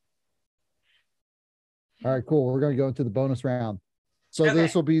 All right, cool. We're going to go into the bonus round. So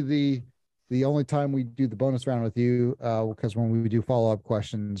This will be the only time we do the bonus round with you, because when we do follow-up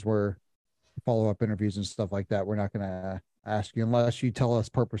questions, follow-up interviews and stuff like that, we're not going to ask you unless you tell us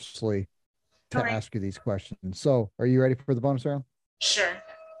purposely to ask you these questions. So are you ready for the bonus round? Sure.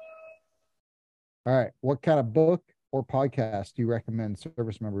 All right. What kind of book or podcast do you recommend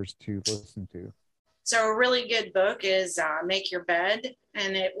service members to listen to? So a really good book is Make Your Bed,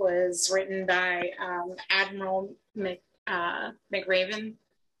 and it was written by Admiral McRaven.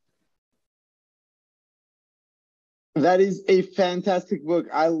 That is a fantastic book.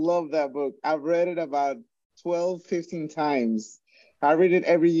 I love that book. I've read it about 12, 15 times. I read it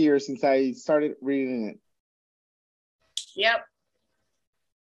every year since I started reading it. Yep.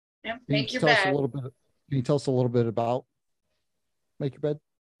 Make Your Bed. Can you tell us a little bit about Make Your Bed?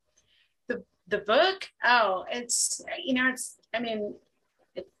 The book? Oh, it's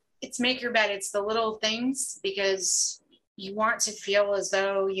Make Your Bed. It's the little things, because you want to feel as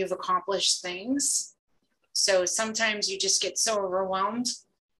though you've accomplished things. So sometimes you just get so overwhelmed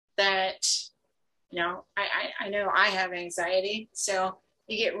that, I know I have anxiety. So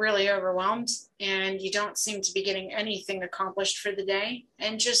you get really overwhelmed and you don't seem to be getting anything accomplished for the day.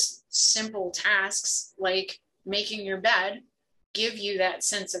 And just simple tasks like making your bed give you that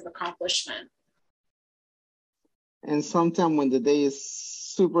sense of accomplishment. And sometimes when the day is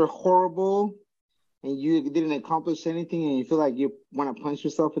super horrible and you didn't accomplish anything and you feel like you want to punch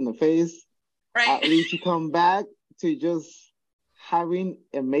yourself in the face, right? At least you come back to just having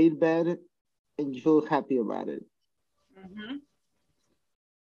a made bed and you feel happy about it. Mm-hmm.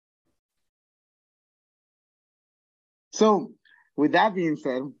 So, with that being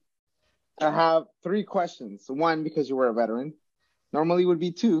said, I have 3 questions. One, because you were a veteran. Normally would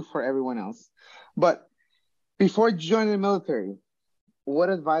be 2 for everyone else. But before joining the military, what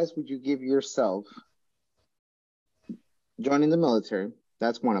advice would you give yourself joining the military?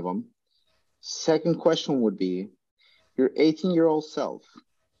 That's one of them. Second question would be, your 18-year-old self,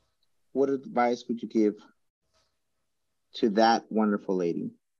 what advice would you give to that wonderful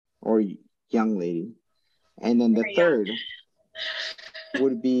lady or young lady? And then the third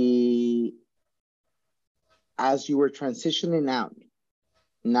would be, as you were transitioning out,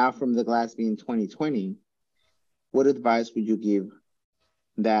 now from the class being 2020, what advice would you give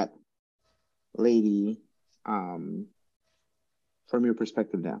that lady from your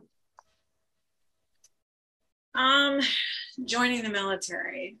perspective now? Joining the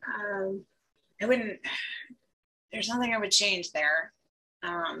military. There's nothing I would change there.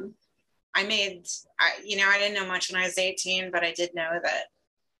 I didn't know much when I was 18, but I did know that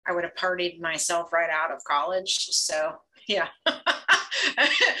I would have partied myself right out of college. So yeah,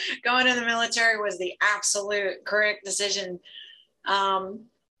 going to the military was the absolute correct decision. So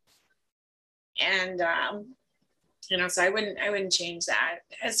I wouldn't change that.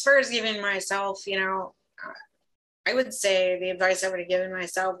 As far as giving myself, I would say the advice I would have given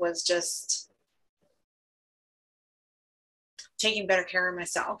myself was just taking better care of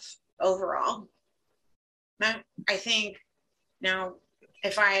myself overall. I think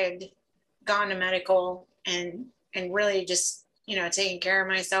if I had gone to medical and really just, taking care of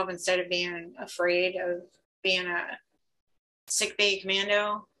myself instead of being afraid of being a sick bay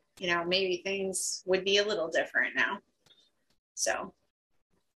commando, maybe things would be a little different now. So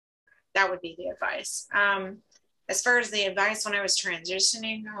that would be the advice. As far as the advice when I was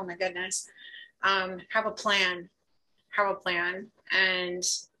transitioning, oh my goodness, have a plan, and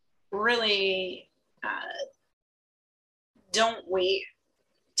really don't wait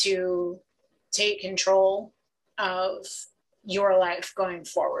to take control of your life going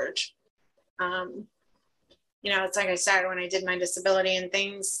forward. It's like I said, when I did my disability and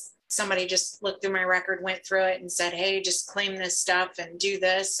things, somebody just looked through my record, went through it and said, hey, just claim this stuff and do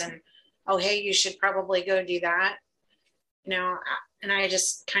this. And, oh, hey, you should probably go do that. And I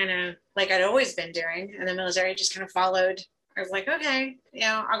just kind of, like I'd always been doing in the military, just kind of followed. I was like, okay,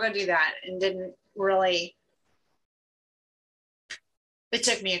 I'll go do that. And didn't really, it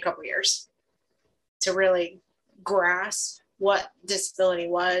took me a couple years to really grasp what disability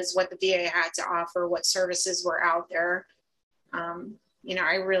was, what the VA had to offer, what services were out there. I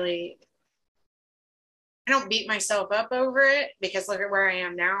don't beat myself up over it, because look at where I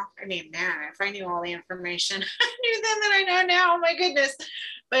am now. I mean, man, if I knew all the information I knew then that I know now, oh my goodness.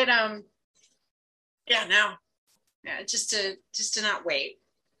 But just to not wait,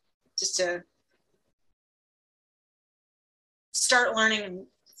 just to start learning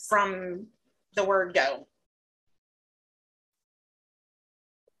from the word go.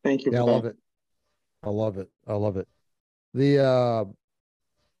 Thank you. Yeah, I love it. I love it.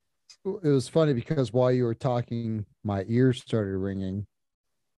 It was funny because while you were talking, my ears started ringing,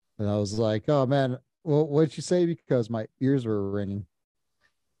 and I was like, "Oh man, well, what'd you say?" Because my ears were ringing.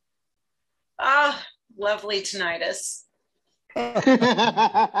 Lovely tinnitus. It's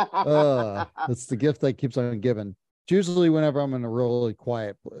the gift that keeps on giving. It's usually whenever I'm in a really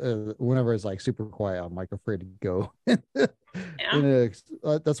quiet, whenever it's like super quiet, I'm like afraid to go. Yeah.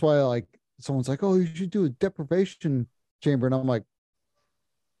 That's why like someone's like, "Oh, you should do a deprivation chamber," and I'm like,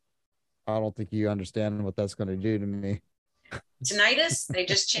 I don't think you understand what that's going to do to me. Tinnitus, they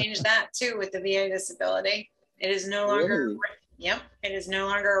just changed that too with the VA disability. It is no longer, Really? Yep, it is no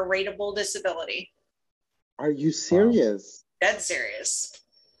longer a rateable disability. Are you serious? Wow. Dead serious.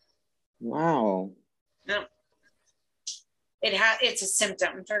 Wow. No. It's a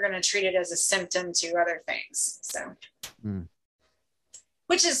symptom. They're going to treat it as a symptom to other things. So,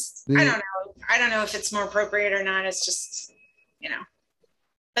 which is, I don't know. I don't know if it's more appropriate or not. It's just,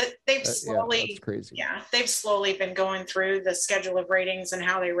 but they've slowly, that's crazy. Yeah, they've slowly been going through the schedule of ratings and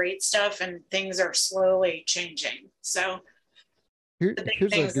how they rate stuff, and things are slowly changing. So here's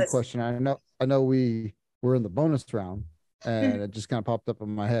a good question. I know we were in the bonus round, and it just kind of popped up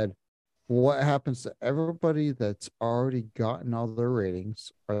in my head. What happens to everybody that's already gotten all their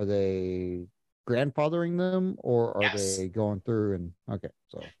ratings? Are they grandfathering them, or are they going through and okay?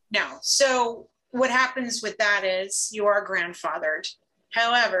 No. So what happens with that is you are grandfathered.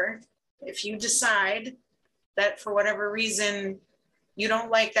 However, if you decide that for whatever reason you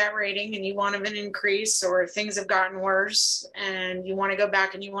don't like that rating and you want an increase, or things have gotten worse and you want to go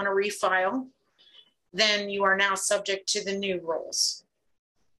back and you want to refile, then you are now subject to the new rules.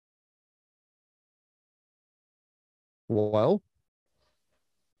 Well,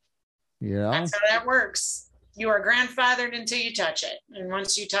 yeah. That's how that works. You are grandfathered until you touch it. And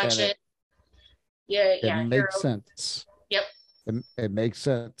once you touch it, it makes sense. Yep. It makes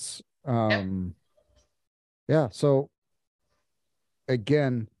sense. Yep. Yeah. So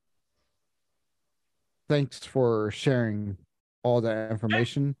again, thanks for sharing all that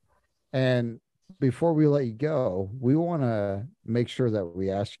information. And before we let you go, we want to make sure that we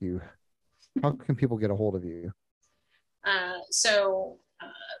ask you, how can people get a hold of you? So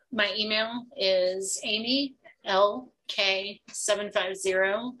my email is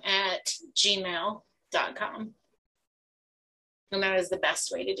amylk750@gmail.com. And that is the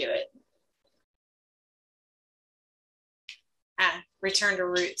best way to do it. Return to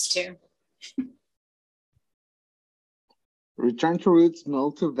roots too. Return to Roots,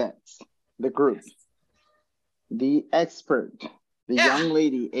 M2V2, the group, the expert, the young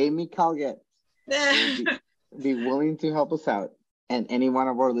lady, Amy CLAGETT, will be willing to help us out, and any one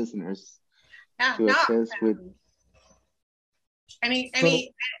of our listeners to assist with.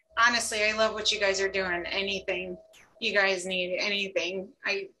 Honestly, I love what you guys are doing. Anything you guys need, anything,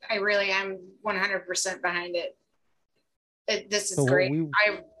 I really am 100% behind it. This is great.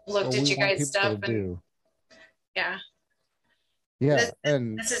 I looked at you guys' stuff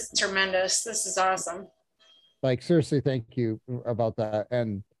and this is tremendous. This is awesome. Like, seriously, thank you about that.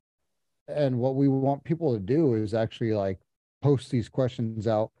 And what we want people to do is actually like post these questions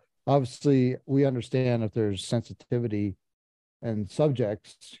out. Obviously, we understand if there's sensitivity and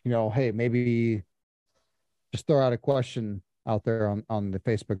subjects, hey, maybe just throw out a question out there on the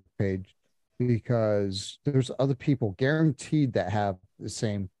Facebook page, because there's other people guaranteed that have the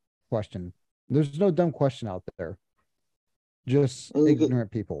same question. There's no dumb question out there, just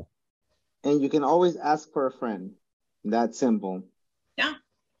ignorant people. And you can always ask for a friend. That's simple. Yeah.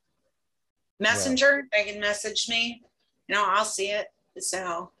 Messenger, they can message me. I'll see it.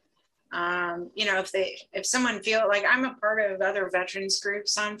 So, if someone feel like, I'm a part of other veterans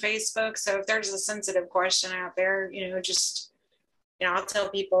groups on Facebook. So if there's a sensitive question out there, I'll tell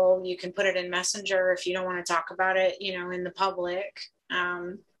people you can put it in Messenger if you don't want to talk about it, in the public.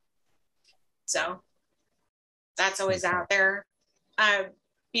 So that's always out there.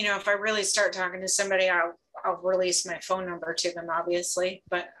 If I really start talking to somebody, I'll release my phone number to them, obviously,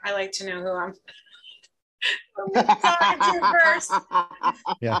 but I like to know who I'm talking to first.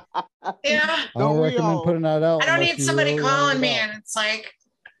 Yeah. Yeah. I don't recommend putting that out. I don't need somebody calling me and it's like,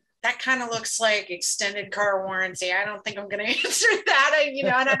 that kind of looks like extended car warranty. I don't think I'm going to answer that, and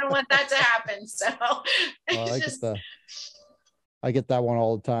I don't want that to happen. So I get that one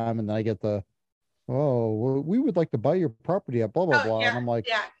all the time, and then I get the, we would like to buy your property at blah blah blah, and I'm like,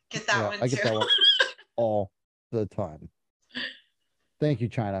 get that one too. I get that one all the time. Thank you,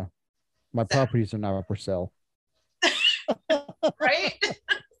 China. My properties are not for sale. Right?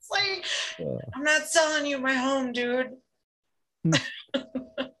 It's like, I'm not selling you my home, dude.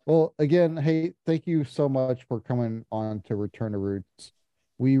 Well, again, hey, thank you so much for coming on to Return to Roots.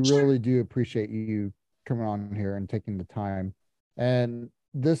 We really do appreciate you coming on here and taking the time. And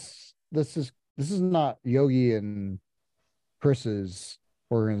this is not Yogi and Chris's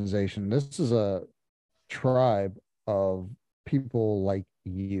organization. This is a tribe of people like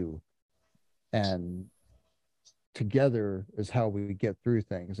you, and together is how we get through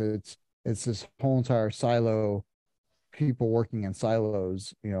things. It's this whole entire silo, people working in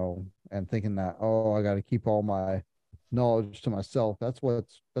silos, and thinking that, I got to keep all my knowledge to myself. That's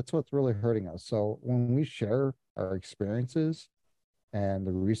what's really hurting us. So when we share our experiences and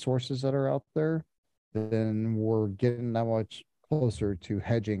the resources that are out there, then we're getting that much closer to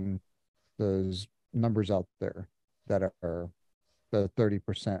hedging those numbers out there that are the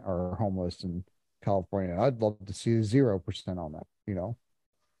 30% are homeless in California. I'd love to see 0% on that.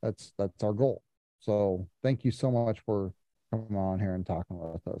 That's our goal. So thank you so much for coming on here and talking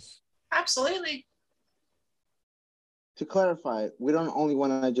with us. Absolutely. To clarify, we don't only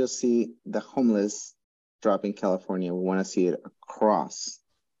want to just see the homeless drop in California. We want to see it across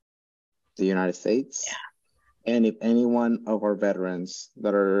the United States. Yeah. And if any one of our veterans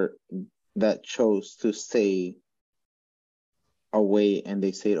that chose to stay away and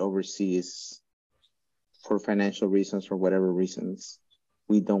they stayed overseas for financial reasons or whatever reasons,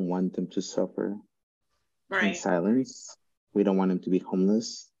 we don't want them to suffer in silence. We don't want them to be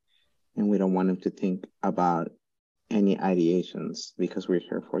homeless, and we don't want them to think about any ideations, because we're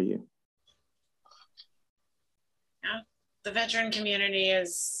here for you. Yeah, the veteran community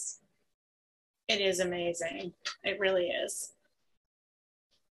is amazing. It really is.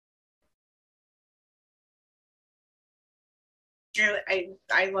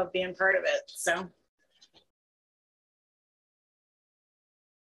 I love being part of it. So.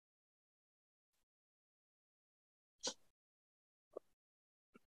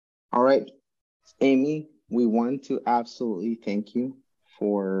 All right, Amy, we want to absolutely thank you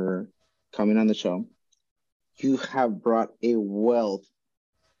for coming on the show. You have brought a wealth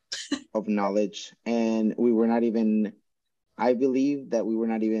of knowledge, and I believe that we were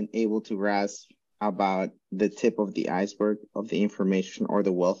not even able to grasp about the tip of the iceberg of the information or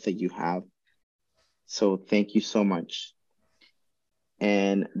the wealth that you have. So thank you so much.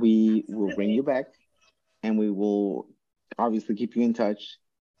 And we will bring you back, and we will obviously keep you in touch,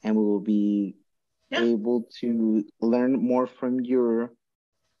 and we will be able to learn more from your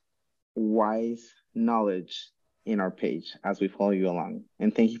wise knowledge in our page as we follow you along.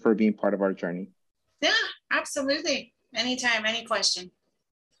 And thank you for being part of our journey. Yeah, absolutely. Anytime, any question.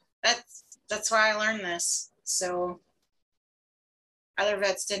 That's why I learned this. So other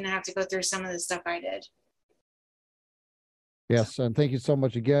vets didn't have to go through some of the stuff I did. Yes, and thank you so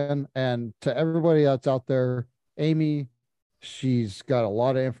much again. And to everybody that's out there, Amy, she's got a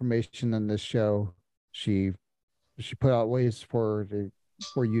lot of information in this show. She put out ways for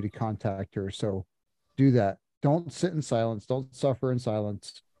you to contact her. So do that. Don't sit in silence. Don't suffer in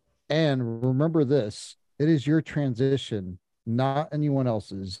silence. And remember this, it is your transition, not anyone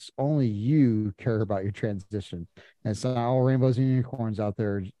else's. Only you care about your transition. And it's not all rainbows and unicorns out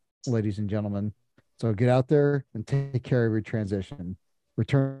there, ladies and gentlemen. So get out there and take care of your transition.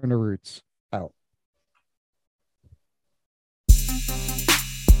 Return to roots. Out.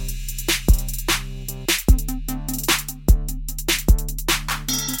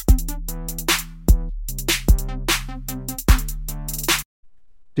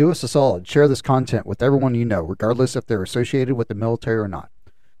 Do us a solid. Share this content with everyone you know, regardless if they're associated with the military or not.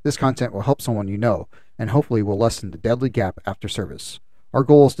 This content will help someone you know, and hopefully will lessen the deadly gap after service. Our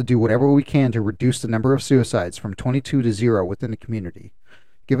goal is to do whatever we can to reduce the number of suicides from 22 to 0 within the community.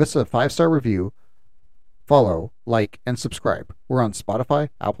 Give us a 5-star review, follow, like, and subscribe. We're on Spotify,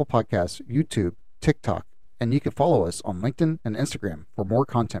 Apple Podcasts, YouTube, TikTok, and you can follow us on LinkedIn and Instagram for more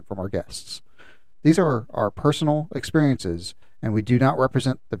content from our guests. These are our personal experiences, and we do not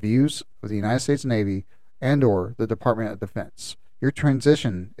represent the views of the United States Navy and/or the Department of Defense. Your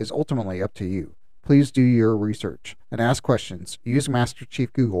transition is ultimately up to you. Please do your research and ask questions. Use Master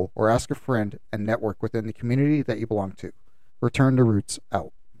Chief Google or ask a friend and network within the community that you belong to. Return to Roots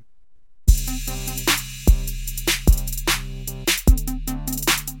out.